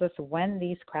it tells us when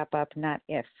these crop up, not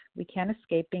if. We can't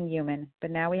escape being human,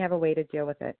 but now we have a way to deal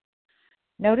with it.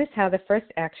 Notice how the first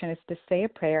action is to say a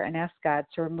prayer and ask God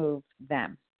to remove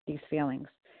them, these feelings.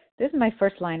 This is my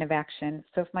first line of action,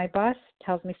 so if my boss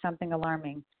tells me something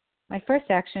alarming, my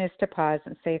first action is to pause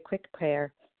and say a quick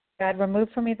prayer. God, remove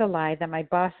from me the lie that my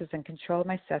boss is in control of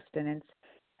my sustenance.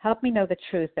 Help me know the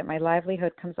truth that my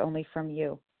livelihood comes only from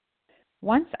you.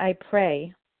 Once I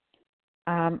pray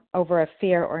over a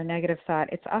fear or a negative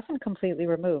thought, it's often completely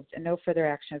removed and no further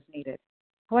action is needed.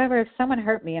 However, if someone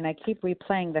hurt me and I keep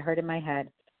replaying the hurt in my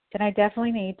head, then I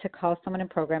definitely need to call someone in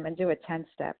program and do a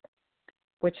 10-step,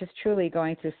 which is truly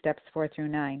going through steps 4 through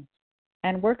 9,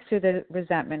 and work through the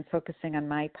resentment, focusing on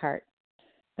my part.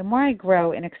 The more I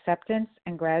grow in acceptance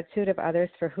and gratitude of others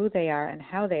for who they are and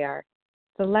how they are,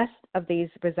 the less of these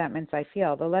resentments I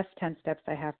feel, the less 10 steps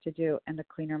I have to do, and the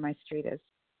cleaner my street is.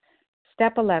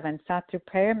 Step 11, sought through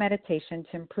prayer and meditation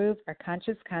to improve our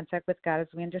conscious contact with God as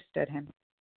we understood Him,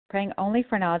 praying only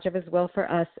for knowledge of His will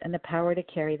for us and the power to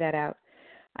carry that out.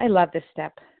 I love this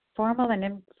step. Formal and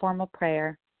informal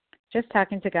prayer, just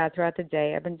talking to God throughout the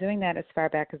day. I've been doing that as far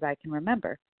back as I can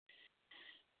remember.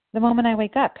 The moment I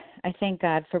wake up, I thank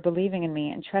God for believing in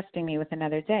me and trusting me with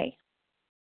another day.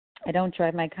 I don't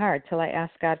drive my car till I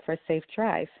ask God for a safe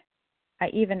drive. I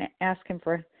even ask Him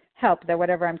for help that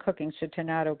whatever I'm cooking should turn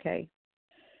out okay.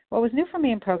 What was new for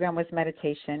me in program was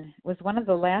meditation. It was one of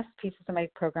the last pieces of my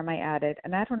program I added,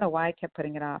 and I don't know why I kept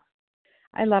putting it off.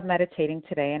 I love meditating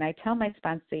today, and I tell my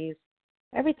sponsees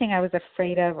everything I was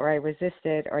afraid of or I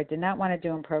resisted or I did not want to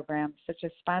do in program, such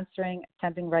as sponsoring,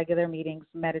 attending regular meetings,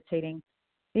 meditating.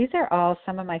 These are all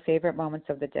some of my favorite moments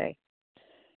of the day.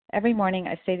 Every morning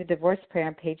I say the divorce prayer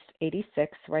on page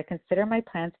 86, where I consider my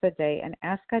plans for the day and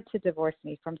ask God to divorce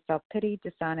me from self-pity,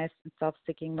 dishonest, and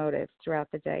self-seeking motives throughout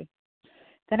the day.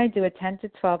 Then I do a 10 to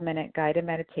 12 minute guided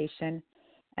meditation,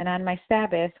 and on my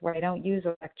Sabbath, where I don't use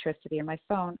electricity or my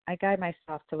phone, I guide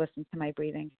myself to listen to my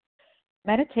breathing.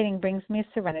 Meditating brings me a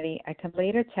serenity I can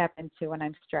later tap into when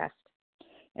I'm stressed.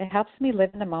 It helps me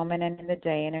live in the moment and in the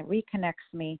day, and it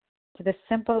reconnects me to the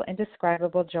simple,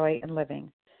 indescribable joy in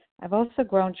living. I've also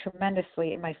grown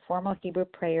tremendously in my formal Hebrew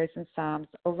prayers and Psalms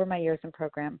over my years in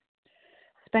program.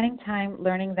 Spending time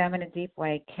learning them in a deep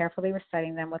way, carefully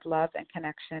reciting them with love and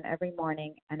connection every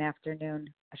morning and afternoon,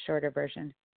 a shorter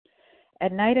version.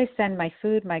 At night, I send my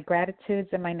food, my gratitudes,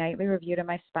 and my nightly review to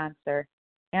my sponsor,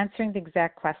 answering the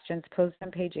exact questions posed on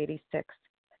page 86.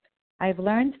 I've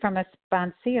learned from a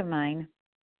sponsee of mine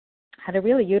how to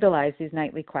really utilize these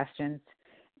nightly questions.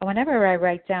 And whenever I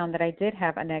write down that I did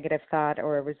have a negative thought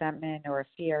or a resentment or a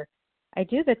fear, I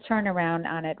do the turnaround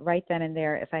on it right then and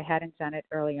there if I hadn't done it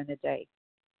earlier in the day.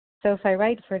 So if I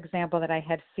write, for example, that I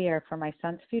had fear for my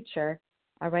son's future,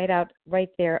 I write out right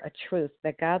there a truth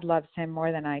that God loves him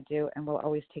more than I do and will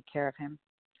always take care of him.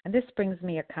 And this brings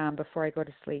me a calm before I go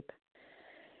to sleep.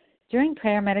 During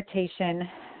prayer meditation,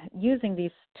 using these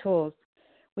tools,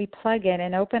 we plug in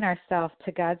and open ourselves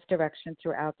to God's direction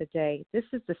throughout the day. This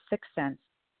is the sixth sense,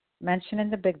 mentioned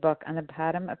in the big book on the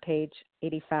bottom of page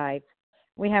 85.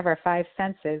 We have our five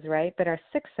senses, right? But our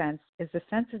sixth sense is the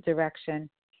sense of direction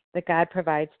that God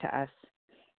provides to us.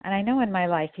 And I know in my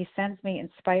life He sends me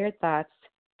inspired thoughts,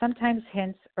 sometimes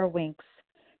hints or winks.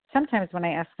 Sometimes when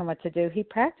I ask Him what to do, He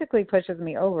practically pushes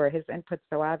me over, His input's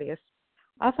so obvious.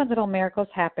 Often little miracles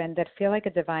happen that feel like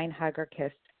a divine hug or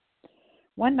kiss.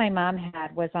 One my mom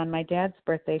had was on my dad's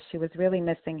birthday. She was really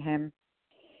missing him.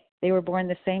 They were born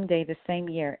the same day, the same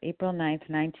year, April 9th,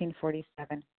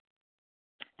 1947.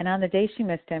 And on the day she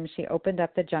missed him, she opened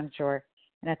up the junk drawer.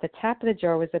 And at the top of the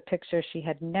drawer was a picture she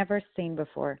had never seen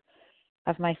before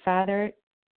of my father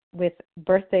with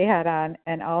birthday hat on,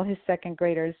 and all his second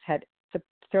graders had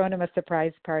thrown him a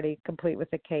surprise party complete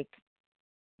with a cake.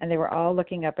 And they were all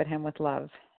looking up at him with love.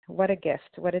 What a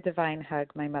gift, what a divine hug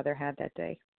my mother had that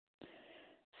day.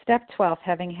 Step 12,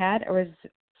 having had a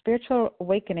spiritual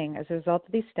awakening as a result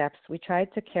of these steps, we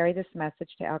tried to carry this message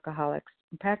to alcoholics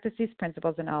and practice these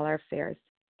principles in all our affairs.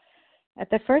 At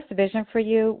the first Vision for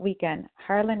You weekend,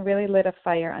 Harlan really lit a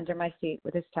fire under my feet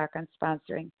with his talk on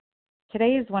sponsoring.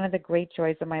 Today is one of the great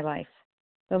joys of my life.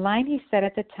 The line he said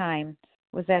at the time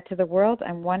was that to the world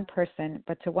I'm one person,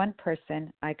 but to one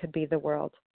person I could be the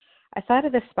world. I thought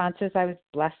of the sponsors I was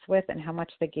blessed with and how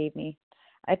much they gave me.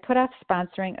 I put off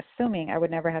sponsoring, assuming I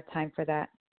would never have time for that.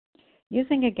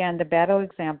 Using again the battle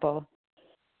example,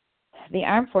 the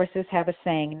armed forces have a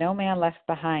saying, no man left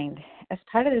behind. As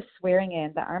part of this swearing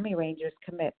in, the Army Rangers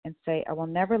commit and say, I will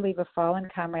never leave a fallen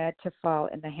comrade to fall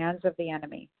in the hands of the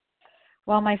enemy.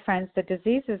 Well, my friends, the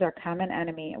disease is our common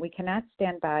enemy, and we cannot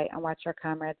stand by and watch our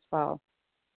comrades fall.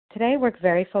 Today I work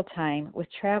very full time. With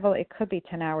travel, it could be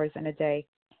 10 hours in a day.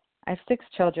 I have 6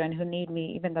 children who need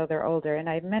me even though they're older, and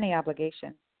I have many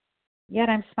obligations. Yet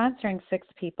I'm sponsoring 6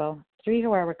 people, 3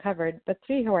 who are recovered, but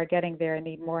 3 who are getting there and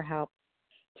need more help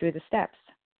through the steps.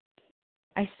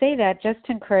 I say that just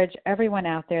to encourage everyone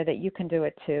out there that you can do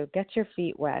it too. Get your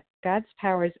feet wet. God's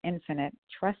power is infinite.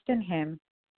 Trust in Him.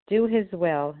 Do His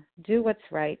will. Do what's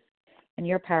right, and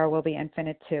your power will be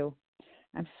infinite too.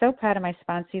 I'm so proud of my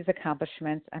sponsees'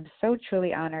 accomplishments. I'm so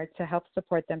truly honored to help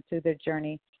support them through their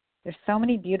journey. There's so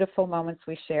many beautiful moments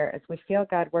we share as we feel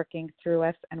God working through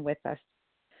us and with us.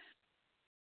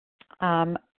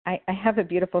 I have a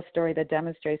beautiful story that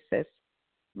demonstrates this.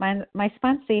 My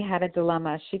sponsee had a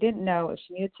dilemma. She didn't know if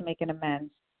she needed to make an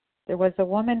amends. There was a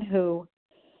woman who,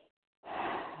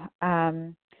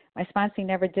 my sponsee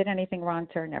never did anything wrong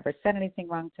to her, never said anything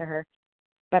wrong to her,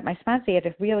 but my sponsee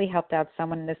had really helped out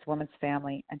someone in this woman's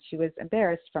family, and she was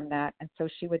embarrassed from that, and so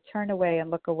she would turn away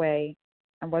and look away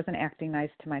and wasn't acting nice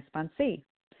to my sponsee.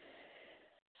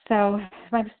 So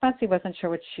my sponsee wasn't sure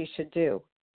what she should do.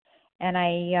 And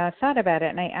I thought about it,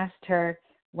 and I asked her,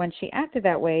 when she acted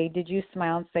that way, did you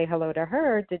smile and say hello to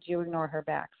her, or did you ignore her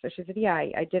back? So she said, yeah,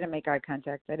 I didn't make eye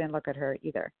contact. I didn't look at her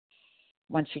either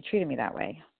when she treated me that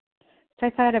way. So I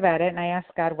thought about it, and I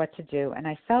asked God what to do. And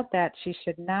I felt that she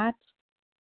should not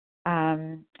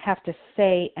have to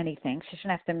say anything. She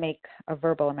shouldn't have to make a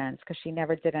verbal amends because she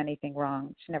never did anything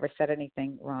wrong. She never said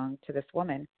anything wrong to this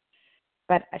woman.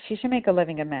 But she should make a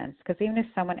living amends, because even if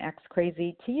someone acts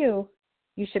crazy to you,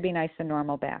 you should be nice and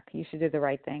normal back. You should do the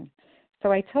right thing.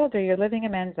 So I told her, your living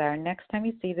amends are, next time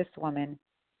you see this woman,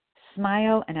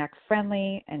 smile and act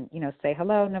friendly and, say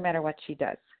hello no matter what she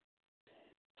does.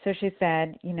 So she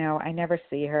said, I never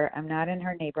see her. I'm not in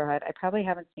her neighborhood. I probably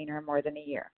haven't seen her in more than a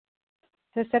year.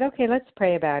 So I said, okay, let's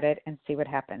pray about it and see what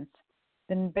happens.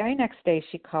 Then the very next day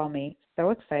she called me,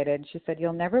 so excited. She said,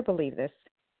 you'll never believe this.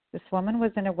 This woman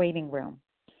was in a waiting room.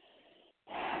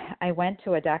 I went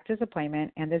to a doctor's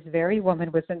appointment, and this very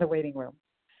woman was in the waiting room.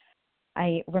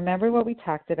 I remember what we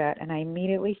talked about, and I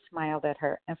immediately smiled at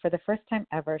her. And for the first time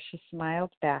ever, she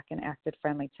smiled back and acted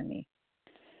friendly to me.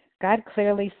 God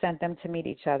clearly sent them to meet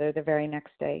each other the very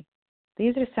next day.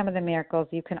 These are some of the miracles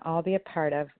you can all be a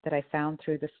part of that I found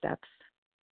through the steps.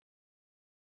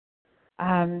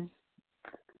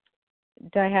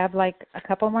 Do I have like a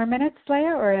couple more minutes,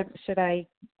 Leah, or should I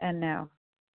end now?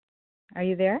 Are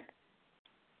you there?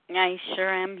 I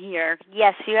sure am here.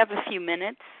 Yes, you have a few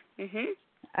minutes.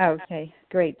 Okay,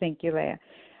 great. Thank you, Leah.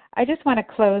 I just want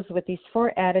to close with these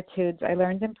 4 attitudes I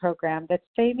learned in program that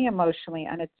save me emotionally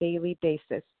on a daily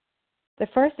basis. The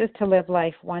first is to live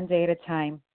life one day at a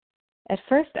time. At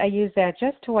first, I used that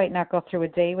just to white knuckle through a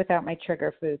day without my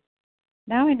trigger foods.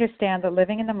 Now I understand that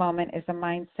living in the moment is a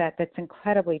mindset that's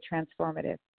incredibly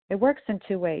transformative. It works in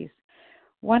 2 ways.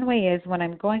 One way is when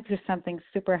I'm going through something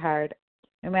super hard,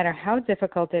 no matter how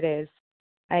difficult it is,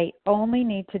 I only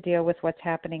need to deal with what's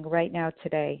happening right now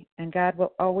today, and God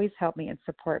will always help me and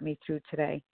support me through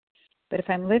today. But if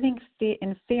I'm living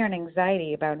in fear and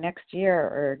anxiety about next year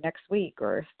or next week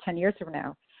or 10 years from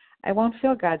now, I won't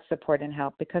feel God's support and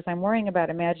help because I'm worrying about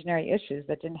imaginary issues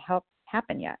that didn't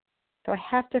happen yet. So I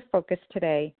have to focus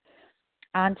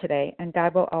on today, and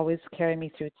God will always carry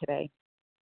me through today.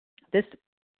 This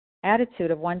attitude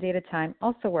of one day at a time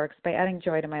also works by adding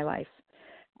joy to my life.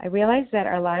 I realize that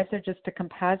our lives are just a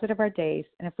composite of our days,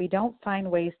 and if we don't find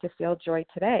ways to feel joy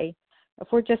today, if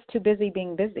we're just too busy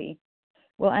being busy,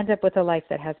 we'll end up with a life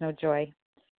that has no joy.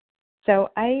 So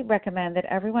I recommend that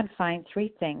everyone find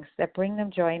 3 things that bring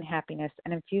them joy and happiness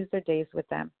and infuse their days with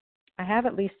them. I have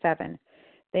at least 7.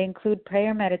 They include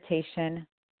prayer, meditation,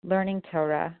 learning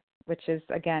Torah, which is,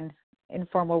 again,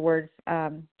 informal words.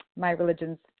 My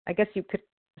religion's, I guess you could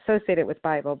associate it with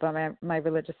Bible, but my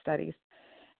religious studies.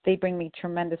 They bring me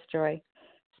tremendous joy.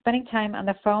 Spending time on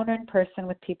the phone or in person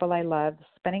with people I love,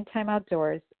 spending time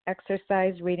outdoors,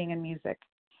 exercise, reading, and music.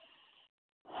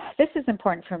 This is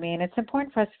important for me, and it's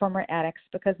important for us former addicts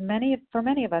because for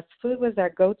many of us, food was our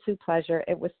go-to pleasure.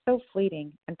 It was so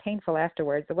fleeting and painful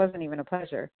afterwards. It wasn't even a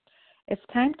pleasure. It's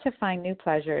time to find new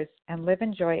pleasures and live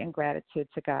in joy and gratitude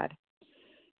to God.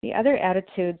 The other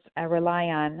attitudes I rely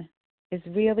on is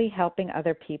really helping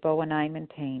other people when I'm in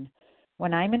pain.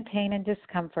 When I'm in pain and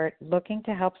discomfort, looking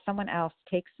to help someone else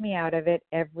takes me out of it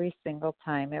every single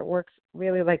time. It works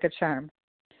really like a charm.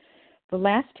 The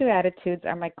last 2 attitudes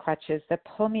are my crutches that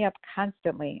pull me up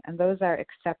constantly, and those are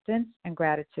acceptance and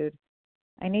gratitude.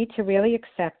 I need to really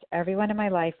accept everyone in my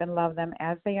life and love them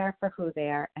as they are for who they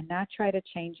are and not try to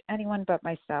change anyone but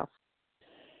myself.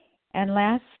 And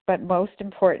last but most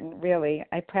important, really,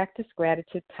 I practice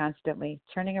gratitude constantly,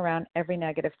 turning around every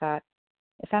negative thought.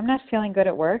 If I'm not feeling good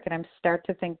at work and I start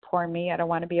to think, poor me, I don't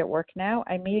want to be at work now,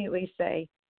 I immediately say,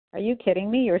 are you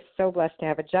kidding me? You're so blessed to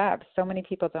have a job. So many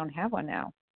people don't have one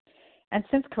now. And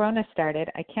since Corona started,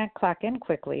 I can't clock in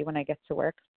quickly when I get to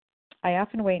work. I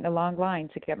often wait in a long line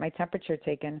to get my temperature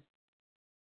taken.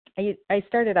 I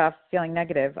started off feeling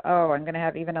negative. Oh, I'm going to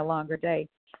have even a longer day.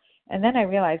 And then I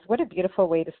realized what a beautiful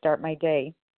way to start my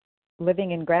day,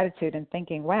 living in gratitude and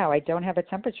thinking, wow, I don't have a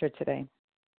temperature today.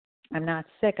 I'm not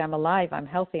sick. I'm alive. I'm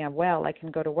healthy. I'm well. I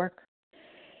can go to work.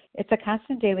 It's a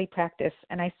constant daily practice,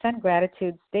 and I send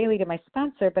gratitudes daily to my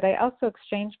sponsor, but I also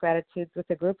exchange gratitudes with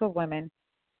a group of women,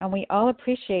 and we all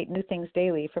appreciate new things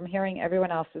daily from hearing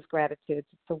everyone else's gratitudes.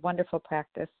 It's a wonderful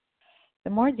practice. The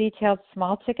more detailed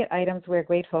small-ticket items we're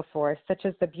grateful for, such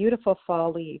as the beautiful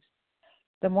fall leaves,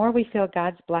 the more we feel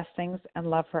God's blessings and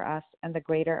love for us, and the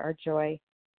greater our joy.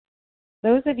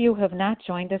 Those of you who have not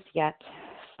joined us yet,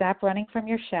 stop running from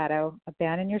your shadow,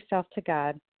 abandon yourself to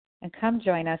God, and come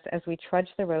join us as we trudge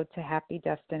the road to happy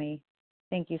destiny.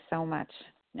 Thank you so much,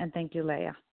 and thank you,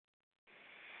 Leah.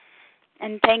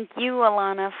 And thank you,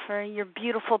 Elana, for your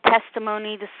beautiful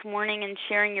testimony this morning and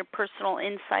sharing your personal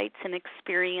insights and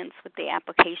experience with the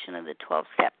application of the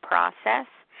 12-step process,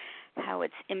 how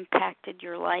it's impacted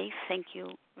your life. Thank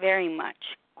you very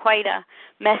much. Quite a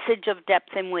message of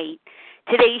depth and weight.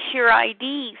 Today's Share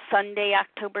ID, Sunday,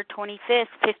 October 25th,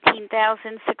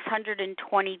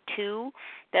 15,622.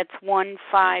 That's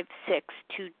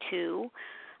 15622.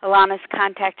 Elana's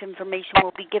contact information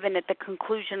will be given at the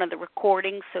conclusion of the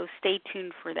recording, so stay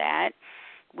tuned for that.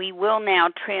 We will now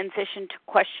transition to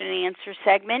question and answer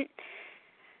segment.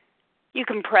 You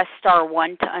can press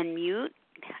 *1 to unmute.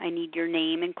 I need your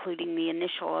name, including the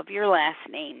initial of your last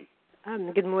name.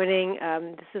 Good morning.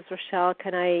 This is Rochelle.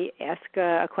 Can I ask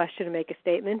a question and make a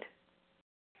statement?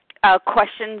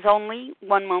 Questions only.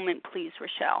 One moment, please,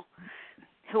 Rochelle.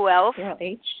 Who else? Cheryl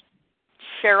H.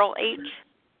 Cheryl H.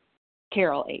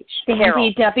 Carol H.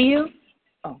 Carol. W.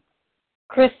 Oh.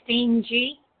 Christine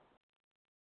G.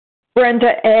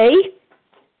 Brenda A.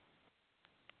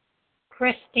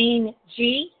 Christine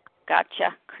G.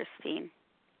 Gotcha, Christine.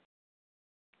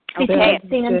 Okay.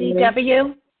 Sandy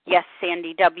W. Yes,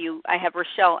 Sandy W. I have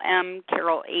Rochelle M.,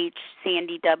 Carol H.,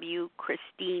 Sandy W.,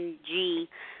 Christine G.,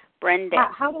 Brenda.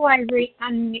 How do I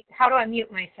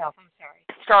mute myself? I'm sorry.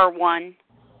 Star 1.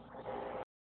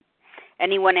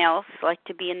 Anyone else like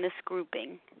to be in this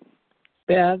grouping?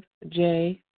 Bev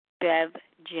J. Bev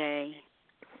J.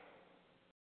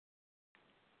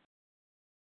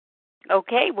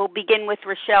 Okay, we'll begin with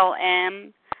Rochelle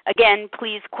M. Again,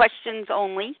 please, questions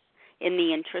only in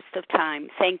the interest of time.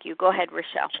 Thank you. Go ahead,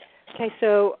 Rochelle. Okay,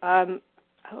 so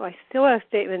I still have a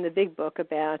statement in the big book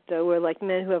about we're like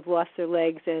men who have lost their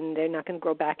legs and they're not going to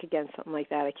grow back again, something like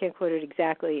that. I can't quote it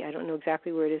exactly. I don't know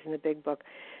exactly where it is in the big book.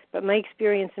 But my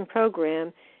experience in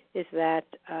program is that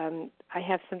I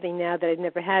have something now that I've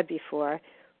never had before,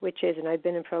 which is, and I've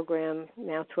been in program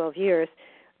now 12 years,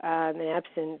 and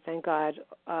absent, thank God,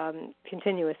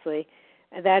 continuously.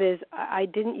 And that is, I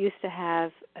didn't used to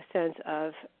have a sense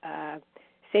of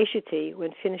satiety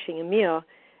when finishing a meal,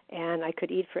 and I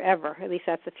could eat forever. At least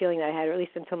that's the feeling that I had, or at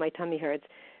least until my tummy hurts.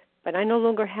 But I no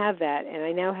longer have that, and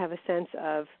I now have a sense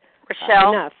of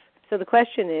enough. So the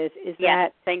question is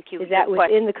that thank you. Is that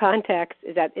within the context?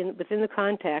 Is that within the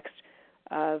context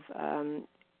of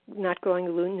not growing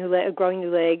growing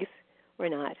new legs, or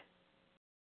not?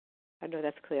 I don't know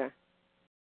if that's clear.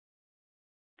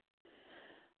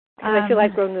 I feel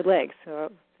like growing new legs.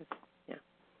 So, yeah.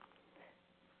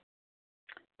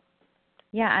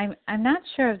 Yeah, I'm not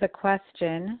sure of the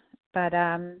question, but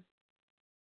I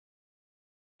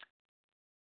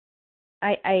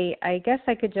guess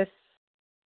I could just.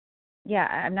 Yeah,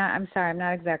 I'm sorry. I'm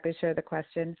not exactly sure of the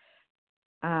question.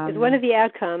 Is one of the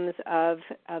outcomes of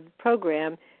the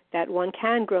program that one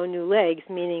can grow new legs,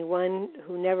 meaning one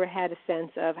who never had a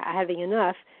sense of having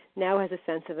enough now has a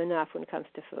sense of enough when it comes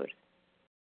to food?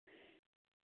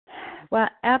 Well,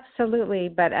 absolutely,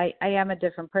 but I am a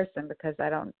different person because I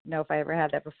don't know if I ever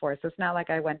had that before. So it's not like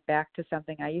I went back to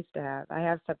something I used to have. I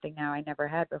have something now I never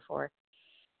had before,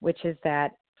 which is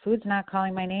that food's not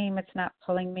calling my name. It's not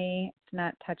pulling me. It's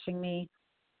not touching me.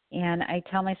 And I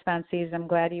tell my sponsees, I'm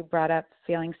glad you brought up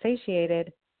feeling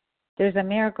satiated. There's a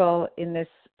miracle in this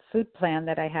food plan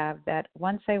that I have that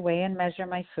once I weigh and measure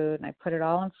my food and I put it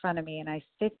all in front of me and I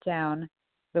sit down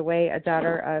the way a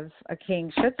daughter of a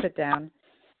king should sit down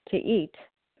to eat,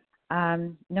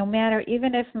 no matter,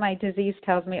 even if my disease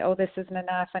tells me, oh, this isn't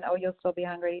enough and oh, you'll still be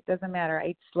hungry, it doesn't matter. I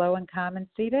eat slow and calm and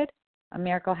seated. A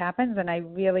miracle happens and I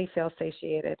really feel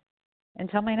satiated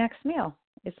until my next meal.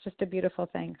 It's just a beautiful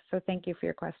thing. So thank you for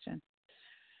your question.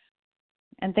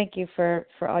 And thank you for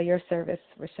all your service,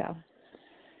 Rochelle.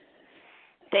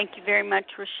 Thank you very much,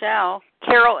 Rochelle.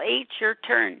 Carol H., your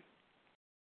turn.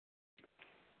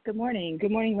 Good morning.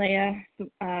 Good morning, Leah.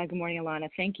 Good morning, Elana.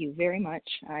 Thank you very much.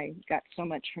 I got so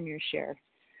much from your share.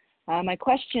 My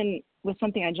question was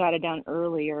something I jotted down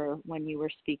earlier when you were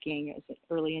speaking,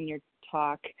 early in your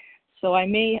talk. So I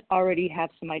may already have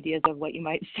some ideas of what you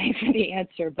might say for the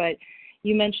answer, but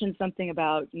you mentioned something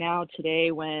about now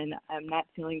today when I'm not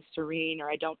feeling serene or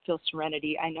I don't feel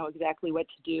serenity, I know exactly what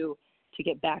to do to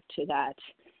get back to that.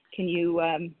 Can you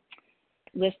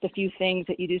list a few things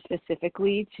that you do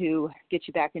specifically to get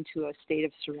you back into a state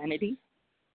of serenity?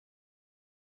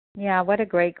 Yeah, what a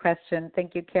great question.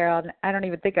 Thank you, Carol. I don't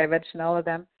even think I mentioned all of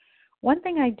them. One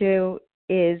thing I do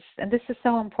is, and this is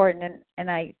so important,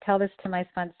 and I tell this to my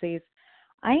sponsees,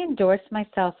 I endorse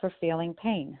myself for feeling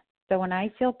pain. So when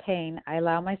I feel pain, I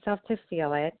allow myself to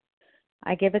feel it.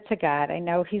 I give it to God. I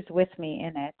know He's with me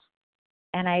in it.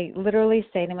 And I literally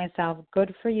say to myself,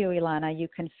 good for you, Elana. You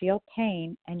can feel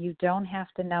pain and you don't have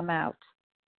to numb out.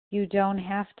 You don't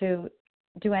have to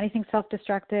do anything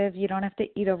self-destructive. You don't have to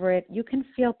eat over it. You can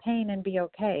feel pain and be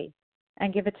okay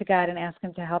and give it to God and ask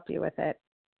Him to help you with it.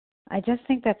 I just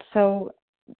think that's so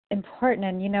important.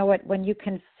 And you know what? When you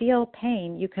can feel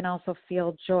pain, you can also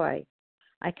feel joy.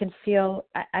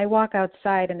 I walk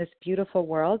outside in this beautiful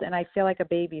world and I feel like a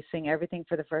baby seeing everything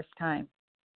for the first time.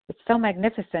 It's so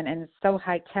magnificent and so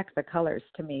high-tech, the colors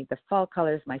to me, the fall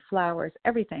colors, my flowers,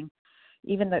 everything,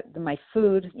 even my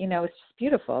food, it's just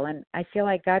beautiful. And I feel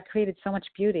like God created so much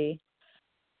beauty.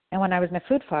 And when I was in a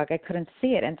food fog, I couldn't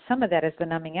see it. And some of that is the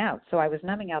numbing out. So I was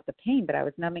numbing out the pain, but I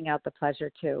was numbing out the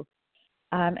pleasure too.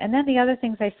 And then the other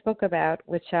things I spoke about,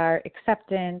 which are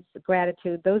acceptance,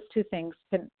 gratitude, those two things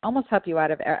can almost help you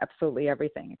out of absolutely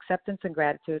everything. Acceptance and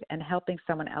gratitude and helping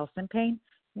someone else in pain,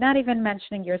 not even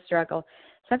mentioning your struggle.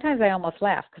 Sometimes I almost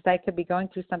laugh because I could be going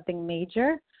through something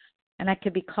major and I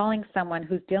could be calling someone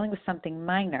who's dealing with something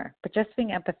minor, but just being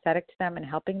empathetic to them and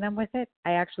helping them with it,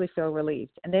 I actually feel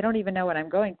relieved. And they don't even know what I'm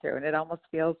going through. And it almost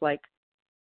feels like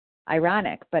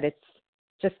ironic, but it's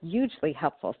just hugely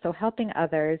helpful. So helping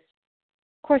others,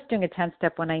 of course, doing a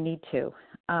 10-step when I need to.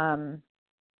 And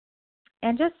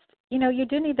just, you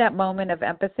do need that moment of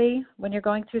empathy when you're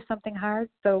going through something hard.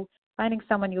 So finding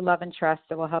someone you love and trust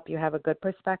that will help you have a good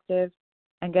perspective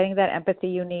and getting that empathy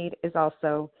you need is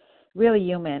also really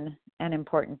human and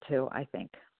important too, I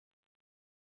think.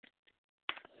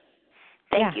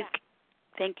 Thank you.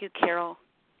 Thank you, Carol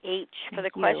H., for the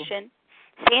Thank you. question.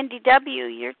 Sandy W.,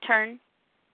 your turn.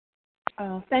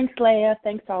 Thanks, Leah.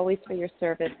 Thanks always for your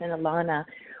service. And Elana,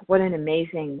 what an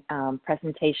amazing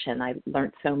presentation. I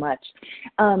learned so much.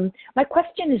 My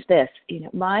question is this.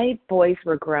 My boys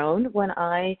were grown when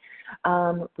I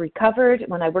recovered,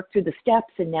 when I worked through the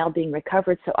steps and now being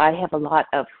recovered, so I have a lot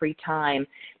of free time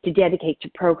to dedicate to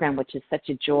program, which is such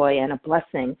a joy and a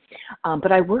blessing.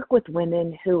 But I work with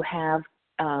women who have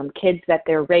kids that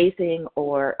they're raising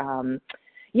or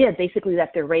basically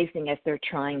that they're raising as they're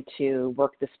trying to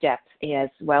work the steps as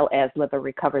well as live a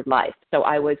recovered life. So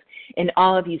I was in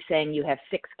all of you saying you have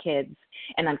 6 kids,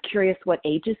 and I'm curious what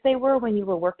ages they were when you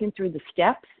were working through the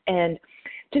steps, and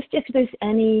just if there's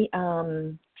any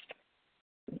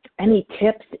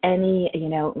tips,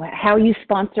 how you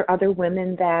sponsor other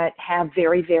women that have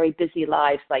very, very busy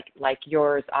lives like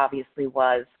yours obviously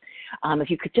was. If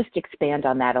you could just expand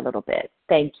on that a little bit.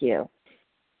 Thank you.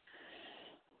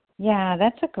 Yeah,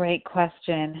 that's a great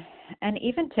question. And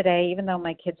even today, even though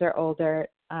my kids are older,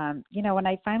 when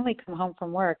I finally come home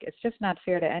from work, it's just not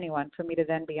fair to anyone for me to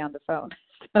then be on the phone.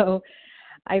 So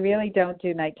I really don't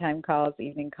do nighttime calls,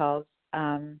 evening calls.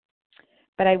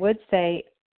 But I would say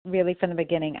really from the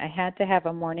beginning, I had to have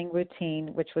a morning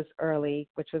routine, which was early,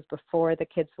 which was before the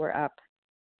kids were up.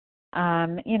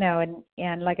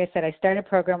 And like I said, I started a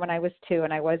program when I was 2,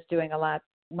 and I was doing a lot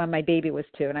when my baby was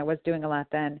 2, and I was doing a lot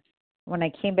then. When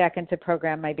I came back into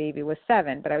program, my baby was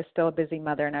 7, but I was still a busy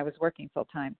mother and I was working full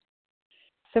time.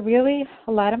 So really,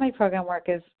 a lot of my program work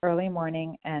is early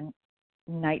morning and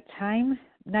nighttime.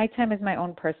 Nighttime is my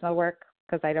own personal work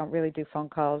because I don't really do phone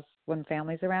calls when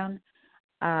family's around.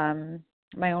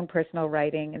 My own personal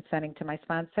writing and sending to my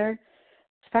sponsor.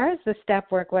 As far as the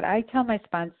step work, what I tell my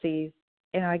sponsees,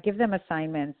 I give them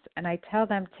assignments and I tell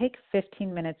them take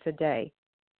 15 minutes a day.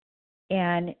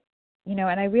 And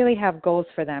and I really have goals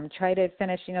for them. Try to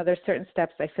finish, there's certain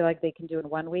steps I feel like they can do in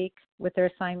 1 week with their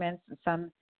assignments, and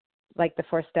some, like the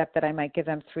 4th step, that I might give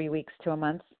them 3 weeks to a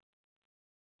month.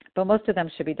 But most of them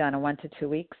should be done in 1 to 2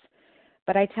 weeks.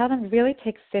 But I tell them really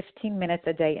take 15 minutes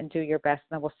a day and do your best,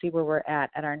 and then we'll see where we're at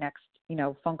our next,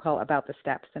 phone call about the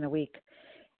steps in a week.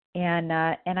 And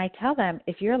I tell them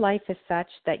if your life is such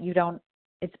that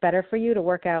it's better for you to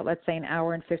work out, let's say, an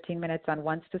hour and 15 minutes on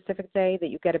one specific day, that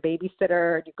you get a babysitter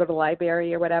or you go to the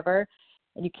library or whatever,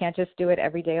 and you can't just do it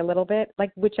every day a little bit,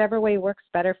 like whichever way works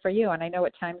better for you. And I know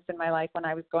at times in my life when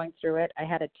I was going through it, I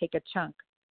had to take a chunk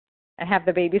and have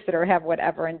the babysitter have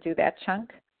whatever and do that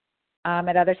chunk.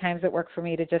 At other times it worked for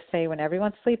me to just say, when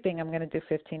everyone's sleeping, I'm going to do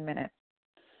 15 minutes.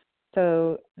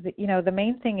 So, the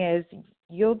main thing is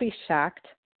you'll be shocked.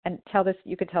 And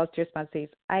you could tell this to your sponsees,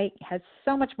 I had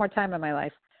so much more time in my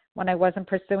life when I wasn't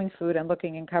pursuing food and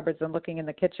looking in cupboards and looking in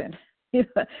the kitchen. It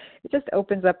just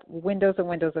opens up windows and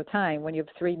windows of time when you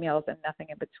have 3 meals and nothing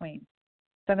in between.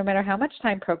 So no matter how much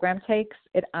time program takes,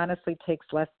 it honestly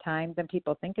takes less time than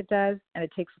people think it does, and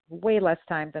it takes way less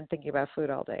time than thinking about food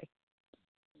all day.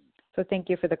 So thank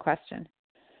you for the question.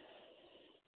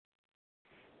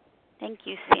 Thank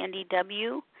you, Sandy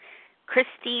W.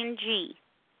 Christine G.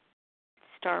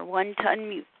 *1 to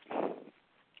unmute.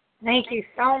 Thank you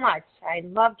so much. I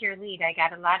loved your lead. I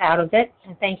got a lot out of it.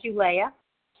 And thank you, Leah.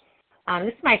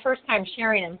 This is my first time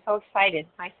sharing. I'm so excited.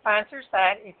 My sponsor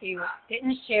said if you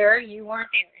didn't share, you weren't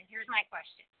there. And here's my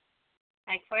question.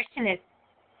 My question is,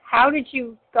 how did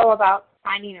you go about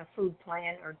finding a food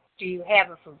plan, or do you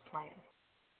have a food plan?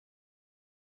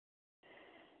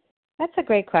 That's a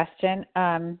great question.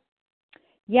 My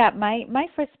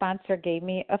first sponsor gave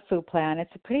me a food plan.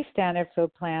 It's a pretty standard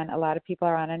food plan. A lot of people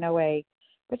are on an OA,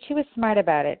 but she was smart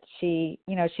about it. She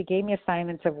gave me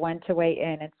assignments of when to weigh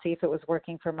in and see if it was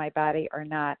working for my body or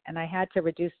not. And I had to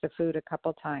reduce the food a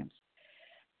couple times.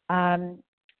 And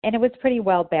it was pretty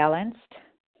well balanced.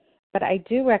 But I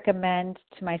do recommend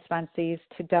to my sponsees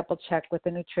to double check with a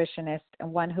nutritionist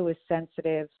and one who is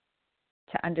sensitive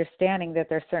to understanding that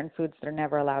there are certain foods they're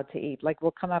never allowed to eat. Like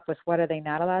we'll come up with what are they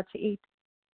not allowed to eat,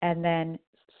 and then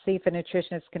see if a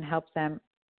nutritionist can help them,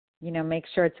 make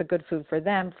sure it's a good food for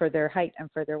them, for their height and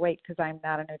for their weight, because I'm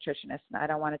not a nutritionist and I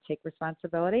don't want to take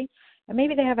responsibility. And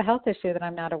maybe they have a health issue that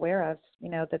I'm not aware of,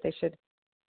 that they should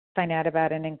find out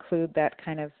about and include that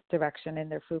kind of direction in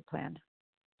their food plan.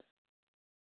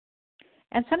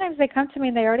 And sometimes they come to me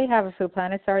and they already have a food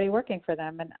plan. It's already working for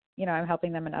them. And, I'm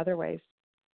helping them in other ways.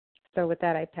 So with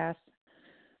that, I pass.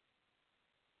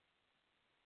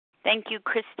 Thank you,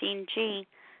 Christine G.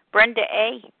 Brenda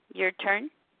A., your turn.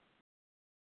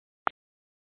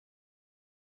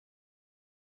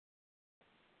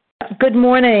 Good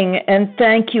morning, and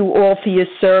thank you all for your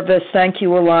service. Thank you,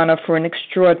 Elana, for an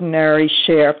extraordinary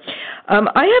share.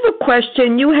 I have a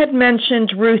question. You had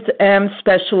mentioned Ruth M.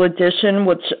 Special Edition,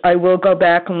 which I will go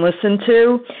back and listen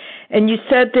to, and you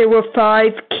said there were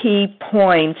 5 key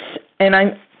points. And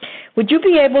would you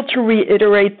be able to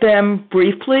reiterate them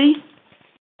briefly?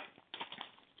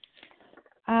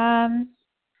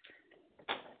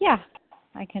 Yeah,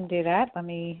 I can do that.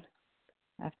 I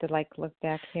have to look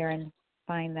back here and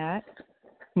find that.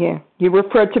 Yeah, you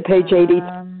referred to page 80.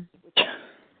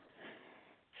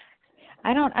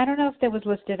 I don't know if that was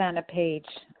listed on a page.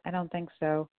 I don't think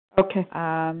so. Okay.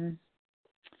 1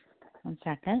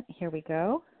 second. Here we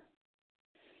go.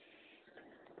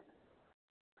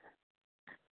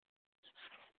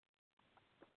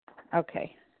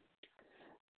 Okay.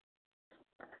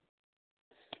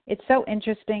 It's so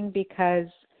interesting because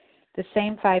the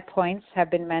same 5 points have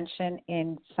been mentioned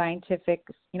in scientific,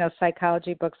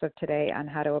 psychology books of today on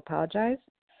how to apologize.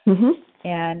 Mm-hmm.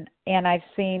 And I've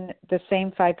seen the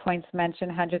same 5 points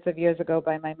mentioned hundreds of years ago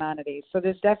by Maimonides. So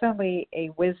there's definitely a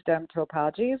wisdom to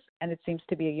apologies, and it seems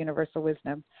to be a universal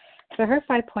wisdom. So her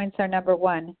 5 points are: number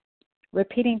 1,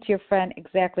 repeating to your friend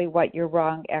exactly what your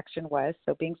wrong action was,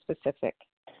 so being specific.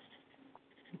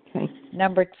 Okay.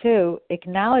 Number 2,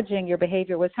 acknowledging your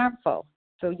behavior was harmful,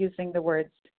 so using the words,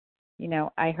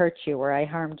 I hurt you or I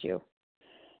harmed you.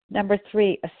 Number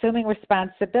 3, assuming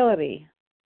responsibility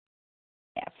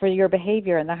for your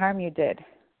behavior and the harm you did.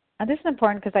 And this is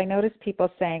important because I notice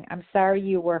people saying, I'm sorry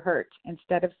you were hurt,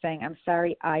 instead of saying, I'm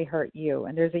sorry I hurt you.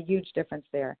 And there's a huge difference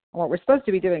there. And what we're supposed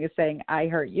to be doing is saying, I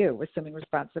hurt you, assuming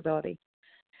responsibility.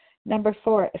 Number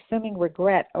 4, assuming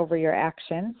regret over your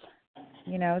actions.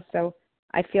 So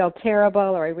I feel terrible,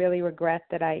 or I really regret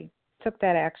that I took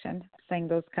that action, saying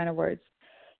those kind of words.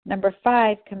 Number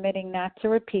 5, committing not to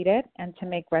repeat it and to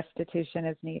make restitution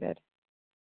as needed.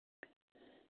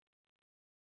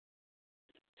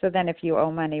 So then if you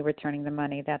owe money, returning the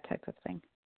money, that type of thing.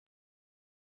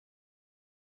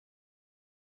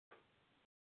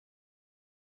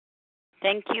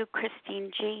 Thank you, Christine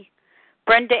G.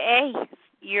 Brenda A.,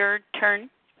 your turn.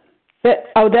 That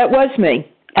was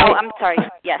me. Oh, I'm sorry.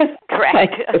 Yes,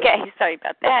 correct. Okay, sorry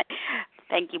about that.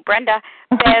 Thank you, Brenda.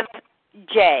 Bev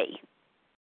J.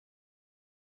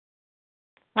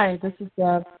 Hi, this is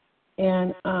Deb.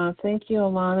 And thank you,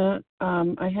 Elana.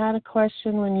 I had a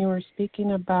question when you were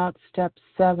speaking about step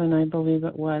 7, I believe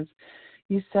it was.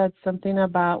 You said something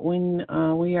about when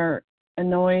we are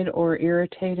annoyed or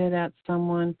irritated at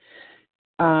someone,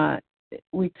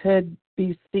 we could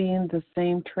be seeing the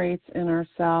same traits in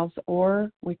ourselves,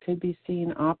 or we could be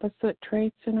seeing opposite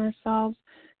traits in ourselves.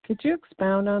 Could you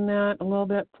expound on that a little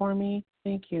bit for me?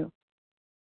 Thank you.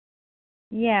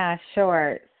 Yeah,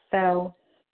 sure. So,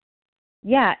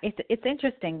 yeah, it's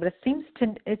interesting, but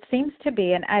it seems to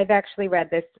be, and I've actually read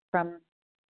this from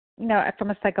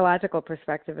a psychological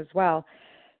perspective as well,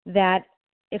 that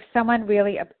if someone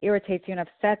really irritates you and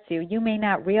upsets you, you may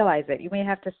not realize it. You may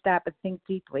have to stop and think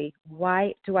deeply,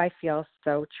 why do I feel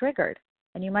so triggered?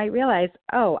 And you might realize,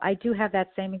 oh, I do have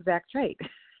that same exact trait.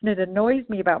 And it annoys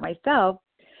me about myself,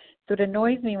 so it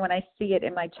annoys me when I see it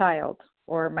in my child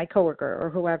or my coworker or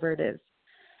whoever it is.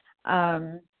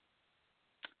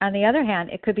 On the other hand,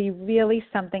 it could be really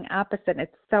something opposite.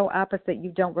 It's so opposite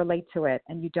you don't relate to it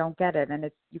and you don't get it, and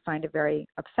you find it very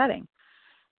upsetting.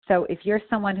 So if you're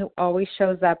someone who always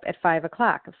shows up at 5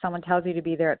 o'clock, if someone tells you to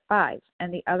be there at 5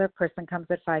 and the other person comes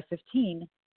at 5:15,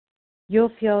 you'll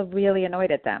feel really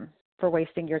annoyed at them for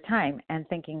wasting your time and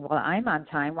thinking, well, I'm on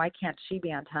time. Why can't she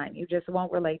be on time? You just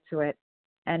won't relate to it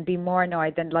and be more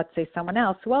annoyed than, let's say, someone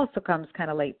else who also comes kind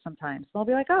of late sometimes. They'll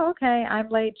be like, oh, okay, I'm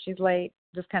late, she's late,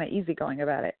 just kind of easygoing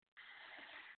about it.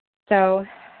 So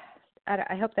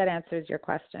I hope that answers your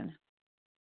question.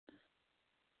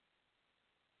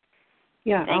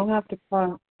 Yeah, I'll have to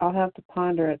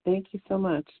ponder it. Thank you so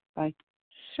much. Bye.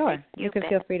 Sure. You can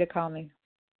feel free to call me.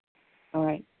 All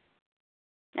right.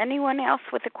 Anyone else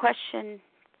with a question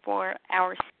for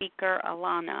our speaker,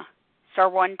 Elana? Star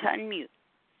 1 to unmute.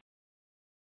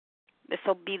 This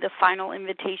will be the final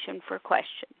invitation for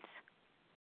questions.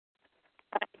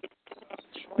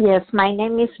 Yes, my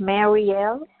name is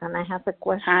Marielle, and I have a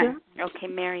question. Hi. Okay,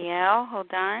 Marielle,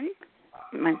 hold on.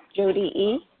 Jody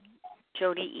E.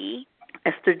 Jody E.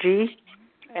 Esther G.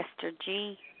 Esther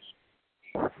G.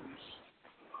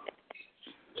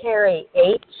 Carrie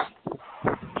H.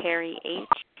 Carrie H.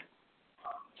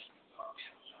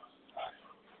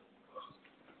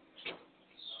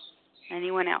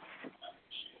 Anyone else?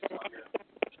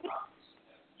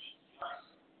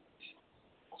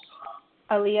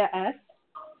 Aaliyah S.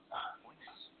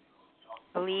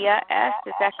 Aaliyah S.,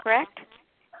 is that correct?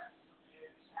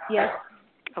 Yes.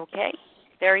 Okay,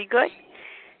 very good.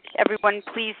 Everyone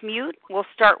please mute. We'll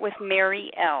start with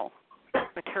Mary L.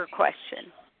 with her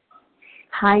question.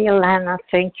 Hi, Elana.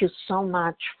 Thank you so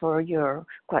much for your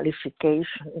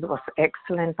qualification. It was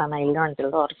excellent, and I learned a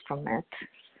lot from it.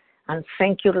 And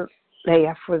thank you,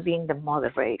 Leah, for being the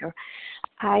moderator.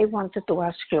 I wanted to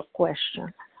ask you a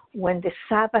question. When the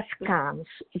Sabbath comes,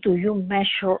 do you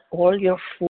measure all your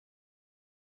food?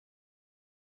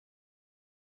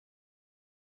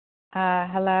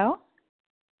 Hello?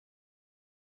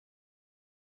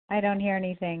 I don't hear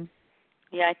anything.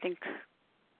 Yeah, I think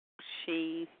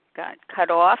she got cut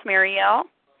off. Marielle?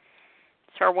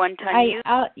 It's her one-time use.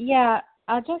 I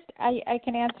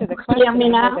can answer the question. Hear me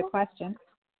now? The question.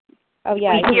 Oh,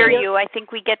 yeah. We hear you. I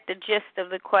think we get the gist of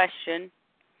the question.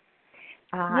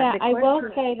 I will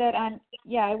say that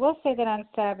on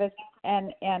Sabbath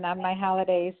and on my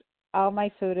holidays, all my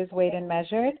food is weighed and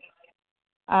measured.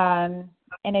 And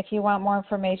if you want more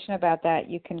information about that,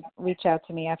 you can reach out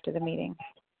to me after the meeting.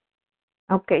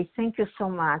 Okay, thank you so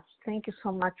much. Thank you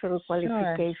so much for the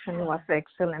qualification. Sure. It was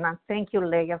excellent. And thank you,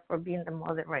 Leah, for being the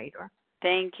moderator.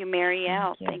 Thank you,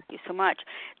 Marielle. Thank you so much.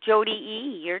 Jody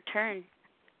E., your turn.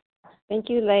 Thank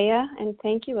you, Leah, and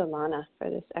thank you, Elana, for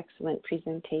this excellent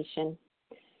presentation.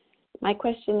 My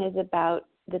question is about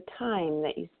the time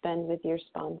that you spend with your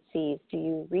sponsees. Do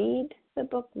you read the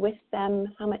book with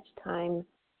them? How much time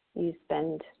do you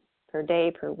spend per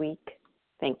day, per week?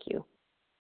 Thank you.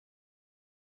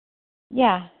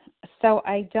 Yeah, so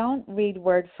I don't read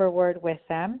word for word with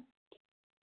them.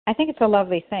 I think it's a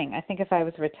lovely thing. I think if I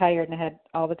was retired and had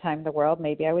all the time in the world,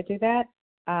 maybe I would do that.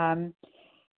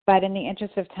 But in the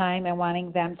interest of time and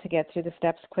wanting them to get through the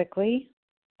steps quickly,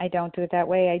 I don't do it that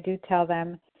way. I do tell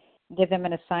them, give them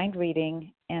an assigned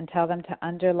reading and tell them to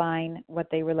underline what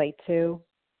they relate to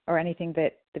or anything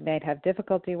that they might have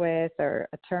difficulty with or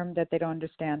a term that they don't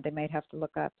understand they might have to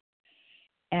look up.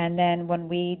 And then when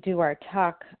we do our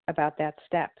talk about that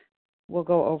step, we'll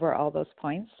go over all those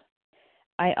points.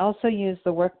 I also use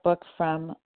the workbook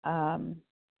from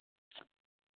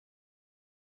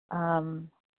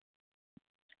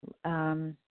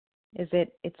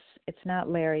it's not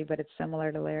Larry, but it's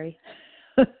similar to Larry.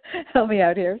 Help me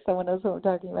out here. Someone knows what we're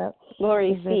talking about.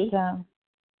 Lori C.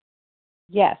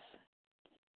 Yes.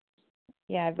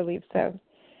 Yeah, I believe so.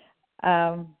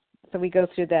 So we go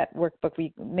through that workbook.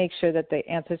 We make sure that the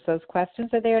answers to those questions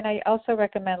are there. And I also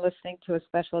recommend listening to a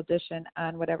special edition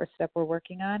on whatever step we're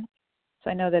working on. So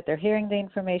I know that they're hearing the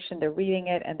information, they're reading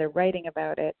it, and they're writing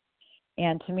about it.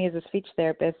 And to me as a speech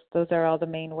therapist, those are all the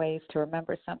main ways to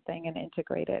remember something and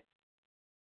integrate it.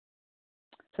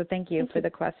 So thank you for the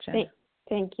question.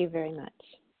 Thank you very much.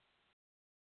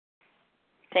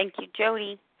 Thank you,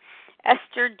 Jody.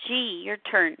 Esther G., your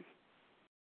turn.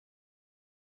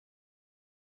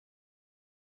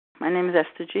 My name is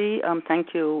Esther G.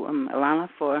 Thank you, Elana,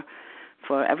 for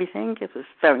everything. It was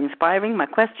very inspiring. My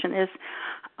question is,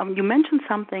 you mentioned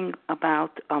something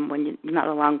about when you're not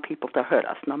allowing people to hurt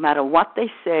us. No matter what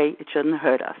they say, it shouldn't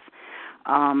hurt us.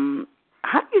 How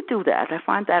do you do that? I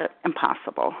find that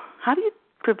impossible. How do you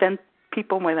prevent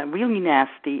people when they're really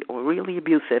nasty or really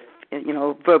abusive,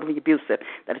 verbally abusive,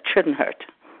 that it shouldn't hurt?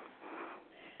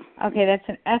 Okay, that's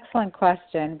an excellent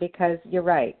question because you're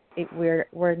right.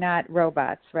 We're not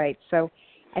robots, right? So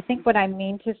I think what I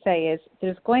mean to say is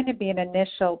there's going to be an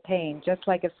initial pain, just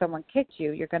like if someone kicked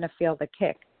you, you're going to feel the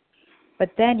kick. But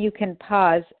then you can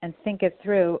pause and think it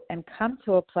through and come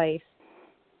to a place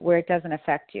where it doesn't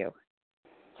affect you.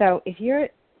 So if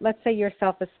let's say your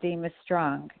self-esteem is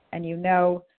strong and you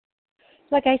know,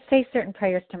 like I say certain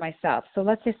prayers to myself. So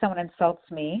let's say someone insults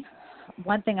me.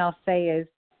 One thing I'll say is,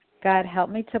 God, help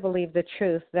me to believe the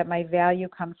truth that my value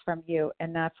comes from you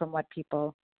and not from what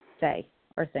people say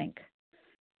or think.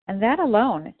 And that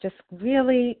alone just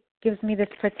really gives me this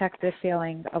protective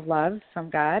feeling of love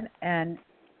from God and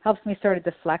helps me sort of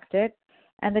deflect it.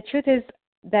 And the truth is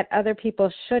that other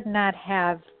people should not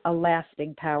have a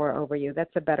lasting power over you.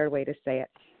 That's a better way to say it.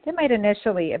 It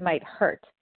might hurt.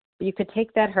 But you could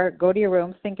take that hurt, go to your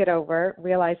room, think it over,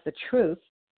 realize the truth.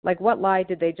 Like, what lie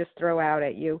did they just throw out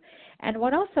at you? And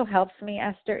what also helps me,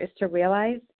 Esther, is to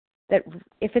realize that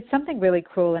if it's something really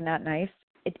cruel and not nice,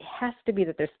 it has to be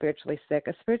that they're spiritually sick.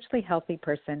 A spiritually healthy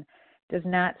person does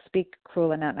not speak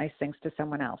cruel and not nice things to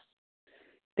someone else.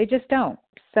 They just don't.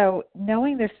 So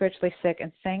knowing they're spiritually sick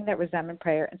and saying that resentment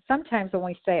prayer, and sometimes when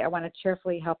we say, I want to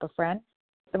cheerfully help a friend,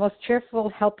 the most cheerful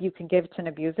help you can give to an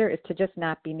abuser is to just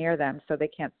not be near them so they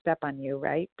can't step on you,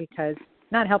 right? Because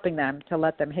not helping them to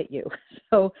let them hit you.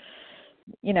 So,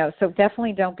 so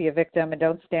definitely don't be a victim and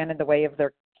don't stand in the way of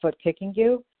their foot kicking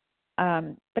you.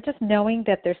 But just knowing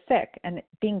that they're sick and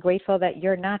being grateful that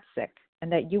you're not sick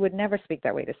and that you would never speak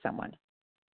that way to someone.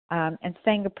 And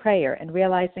saying a prayer and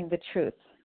realizing the truth.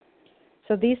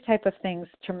 So these type of things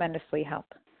tremendously help.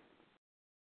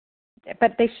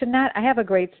 But they should not, I have a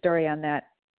great story on that.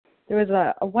 There was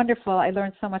a wonderful, I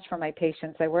learned so much from my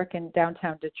patients. I work in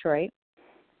downtown Detroit.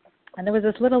 And there was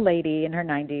this little lady in her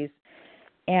 90s.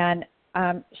 And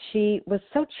she was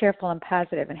so cheerful and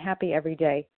positive and happy every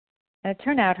day. And it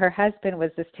turned out her husband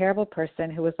was this terrible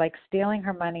person who was like stealing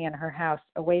her money and her house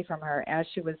away from her as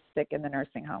she was sick in the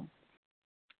nursing home.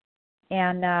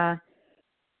 And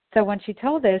so when she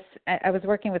told this, I was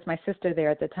working with my sister there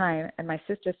at the time, and my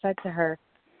sister said to her,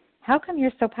 how come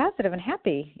you're so positive and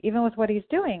happy, even with what he's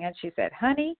doing? And she said,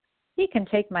 honey, he can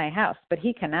take my house, but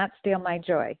he cannot steal my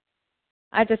joy.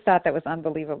 I just thought that was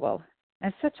unbelievable.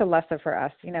 And such a lesson for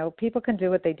us. People can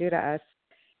do what they do to us,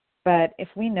 but if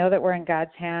we know that we're in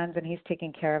God's hands and he's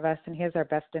taking care of us and he has our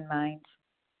best in mind,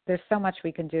 there's so much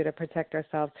we can do to protect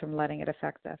ourselves from letting it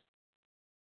affect us.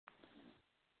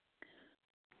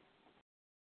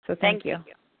 So thank you.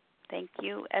 Thank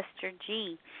you, Esther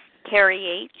G.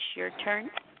 Carrie H., your turn.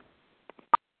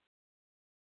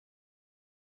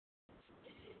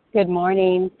 Good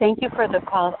morning. Thank you for the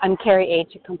call. I'm Carrie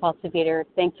H., a compulsive eater.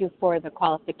 Thank you for the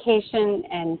qualification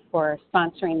and for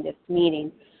sponsoring this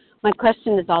meeting. My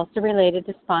question is also related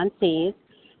to sponsees.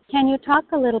 Can you talk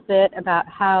a little bit about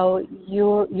how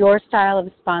your style of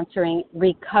sponsoring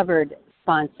recovered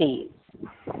sponsees?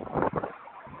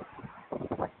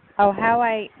 Oh, how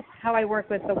I work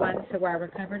with the ones who are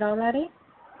recovered already?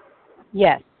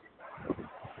 Yes.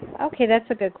 Okay, that's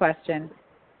a good question.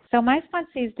 So my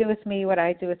sponsees do with me what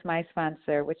I do with my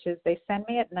sponsor, which is they send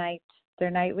me at night their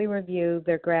nightly review,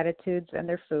 their gratitudes, and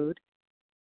their food.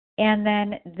 And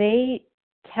then they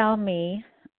tell me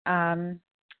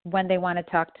when they want to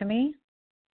talk to me.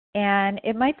 And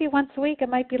it might be once a week. It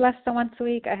might be less than once a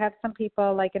week. I have some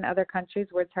people, like in other countries,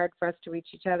 where it's hard for us to reach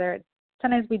each other.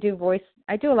 Sometimes we do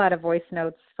I do a lot of voice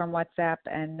notes from WhatsApp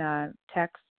and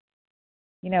text,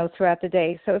 throughout the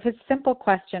day. So if it's a simple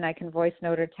question, I can voice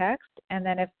note or text. And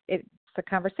then if it's a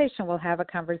conversation, we'll have a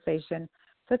conversation.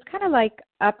 So it's kind of like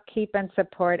upkeep and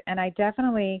support. And I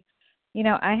definitely,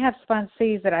 I have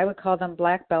sponsees that I would call them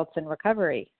black belts in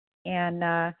recovery. And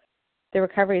the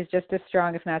recovery is just as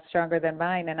strong, if not stronger than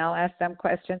mine. And I'll ask them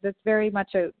questions. It's very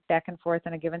much a back and forth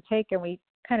and a give and take. And we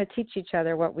kind of teach each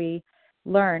other what we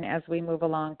learn as we move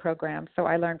along programs. So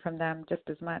I learn from them just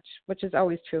as much, which is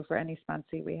always true for any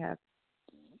sponsee we have.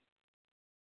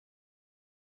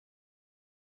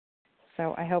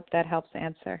 So I hope that helps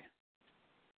answer.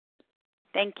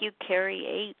 Thank you,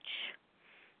 Carrie H.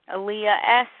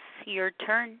 Aaliyah S., your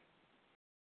turn.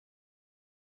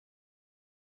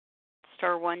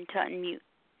 Star 1 to unmute.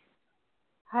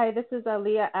 Hi, this is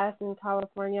Aaliyah S. in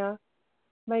California.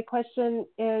 My question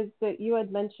is that you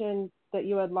had mentioned that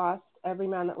you had lost every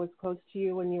man that was close to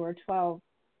you when you were 12.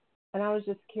 And I was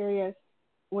just curious,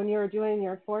 when you were doing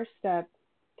your 4-step,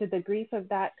 did the grief of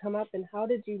that come up, and how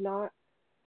did you not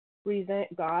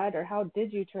resent God, or how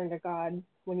did you turn to God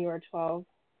when you were 12?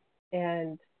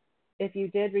 And if you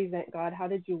did resent God, how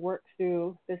did you work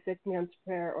through the 6 months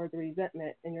prayer or the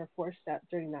resentment in your 4-step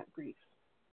during that grief?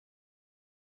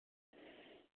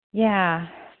 Yeah,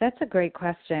 that's a great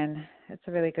question. It's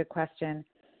a really good question.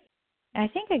 I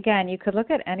think, again, you could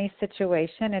look at any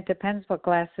situation. It depends what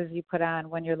glasses you put on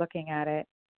when you're looking at it.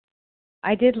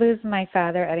 I did lose my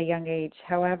father at a young age.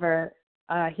 However,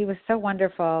 he was so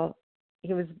wonderful.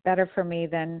 He was better for me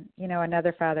than,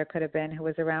 another father could have been, who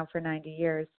was around for 90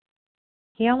 years.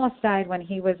 He almost died when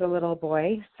he was a little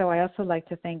boy, so I also like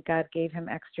to think God gave him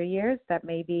extra years that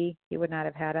maybe he would not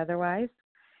have had otherwise.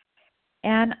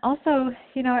 And also,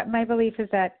 my belief is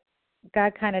that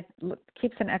God kind of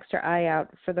keeps an extra eye out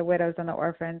for the widows and the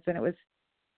orphans, and it was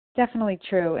definitely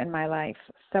true in my life.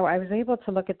 So I was able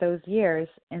to look at those years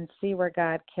and see where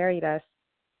God carried us.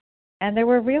 And there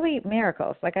were really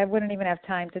miracles. Like, I wouldn't even have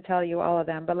time to tell you all of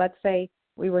them, but let's say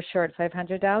we were short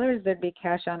 $500, there'd be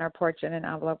cash on our porch in an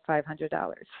envelope,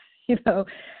 $500.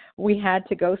 We had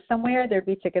to go somewhere, there'd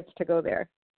be tickets to go there.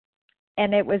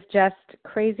 And it was just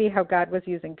crazy how God was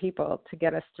using people to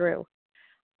get us through.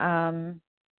 And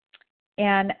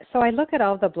so I look at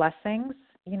all the blessings,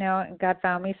 and God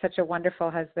found me such a wonderful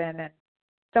husband. And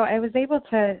so I was able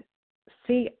to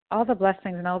see all the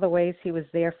blessings and all the ways he was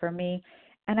there for me.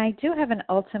 And I do have an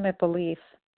ultimate belief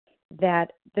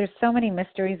that there's so many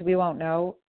mysteries we won't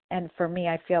know. And for me,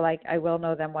 I feel like I will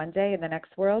know them one day in the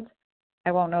next world.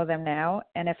 I won't know them now.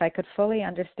 And if I could fully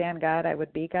understand God, I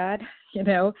would be God. You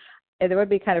know, it would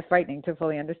be kind of frightening to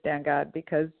fully understand God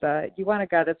because you want a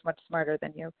God that's much smarter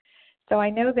than you. So I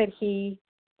know that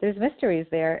there's mysteries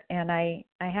there. And I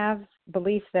have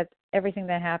belief that everything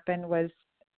that happened was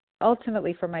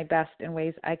ultimately for my best in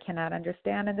ways I cannot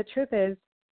understand. And the truth is,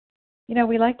 you know,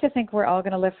 we like to think we're all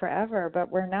going to live forever,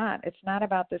 but we're not. It's not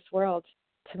about this world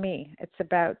to me. It's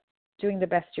about doing the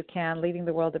best you can, leaving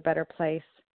the world a better place,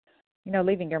 you know,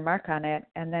 leaving your mark on it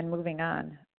and then moving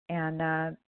on. And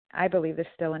I believe there's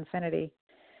still infinity.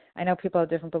 I know people have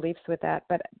different beliefs with that,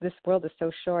 but this world is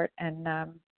so short. And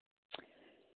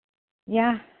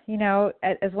yeah, you know,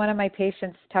 as one of my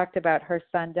patients talked about her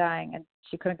son dying and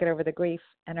she couldn't get over the grief,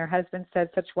 and her husband said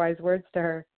such wise words to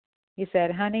her. He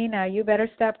said, honey, now you better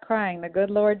stop crying. The good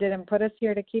Lord didn't put us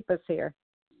here to keep us here.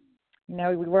 You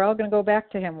know, we're all going to go back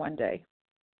to him one day.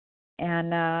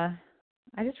 And I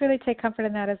just really take comfort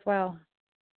in that as well.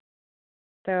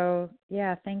 So,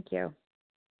 yeah, thank you.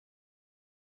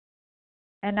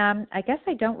 And I guess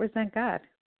I don't resent God.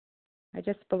 I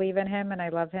just believe in him and I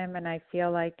love him and I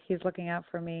feel like he's looking out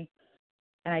for me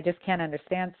and I just can't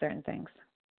understand certain things.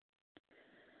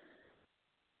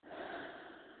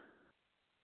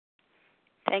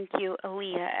 Thank you,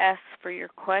 Aaliyah S., for your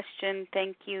question.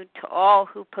 Thank you to all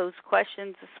who posed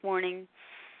questions this morning.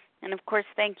 And, of course,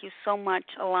 thank you so much,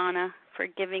 Elana, for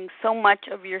giving so much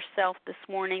of yourself this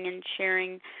morning and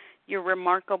sharing your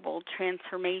remarkable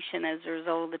transformation as a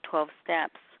result of the 12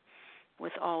 steps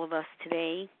with all of us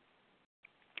today.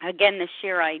 Again, the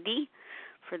share ID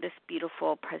for this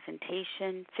beautiful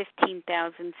presentation,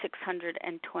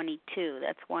 15,622.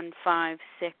 That's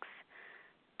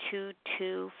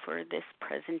 15622 for this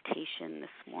presentation this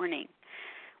morning.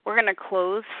 We're going to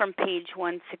close from page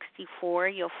 164.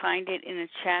 You'll find it in a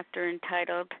chapter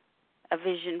entitled A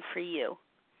Vision for You.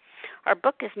 Our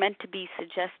book is meant to be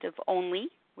suggestive only.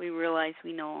 We realize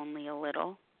we know only a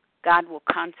little. God will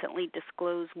constantly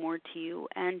disclose more to you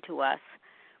and to us.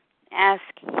 Ask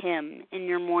him in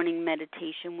your morning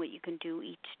meditation what you can do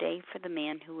each day for the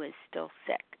man who is still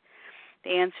sick.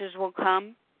 The answers will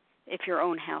come if your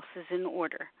own house is in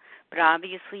order. But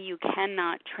obviously you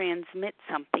cannot transmit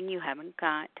something you haven't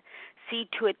got. See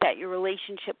to it that your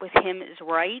relationship with him is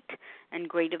right, and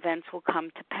great events will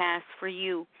come to pass for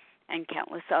you and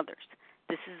countless others.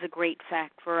 This is a great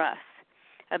fact for us.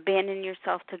 Abandon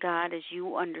yourself to God as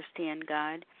you understand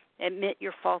God. Admit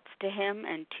your faults to him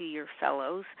and to your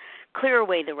fellows. Clear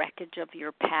away the wreckage of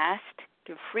your past.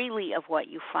 Give freely of what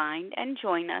you find, and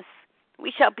join us.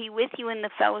 We shall be with you in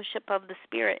the fellowship of the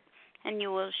Spirit, and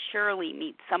you will surely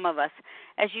meet some of us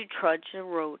as you trudge the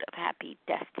road of happy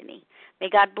destiny. May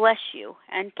God bless you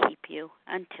and keep you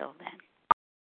until then.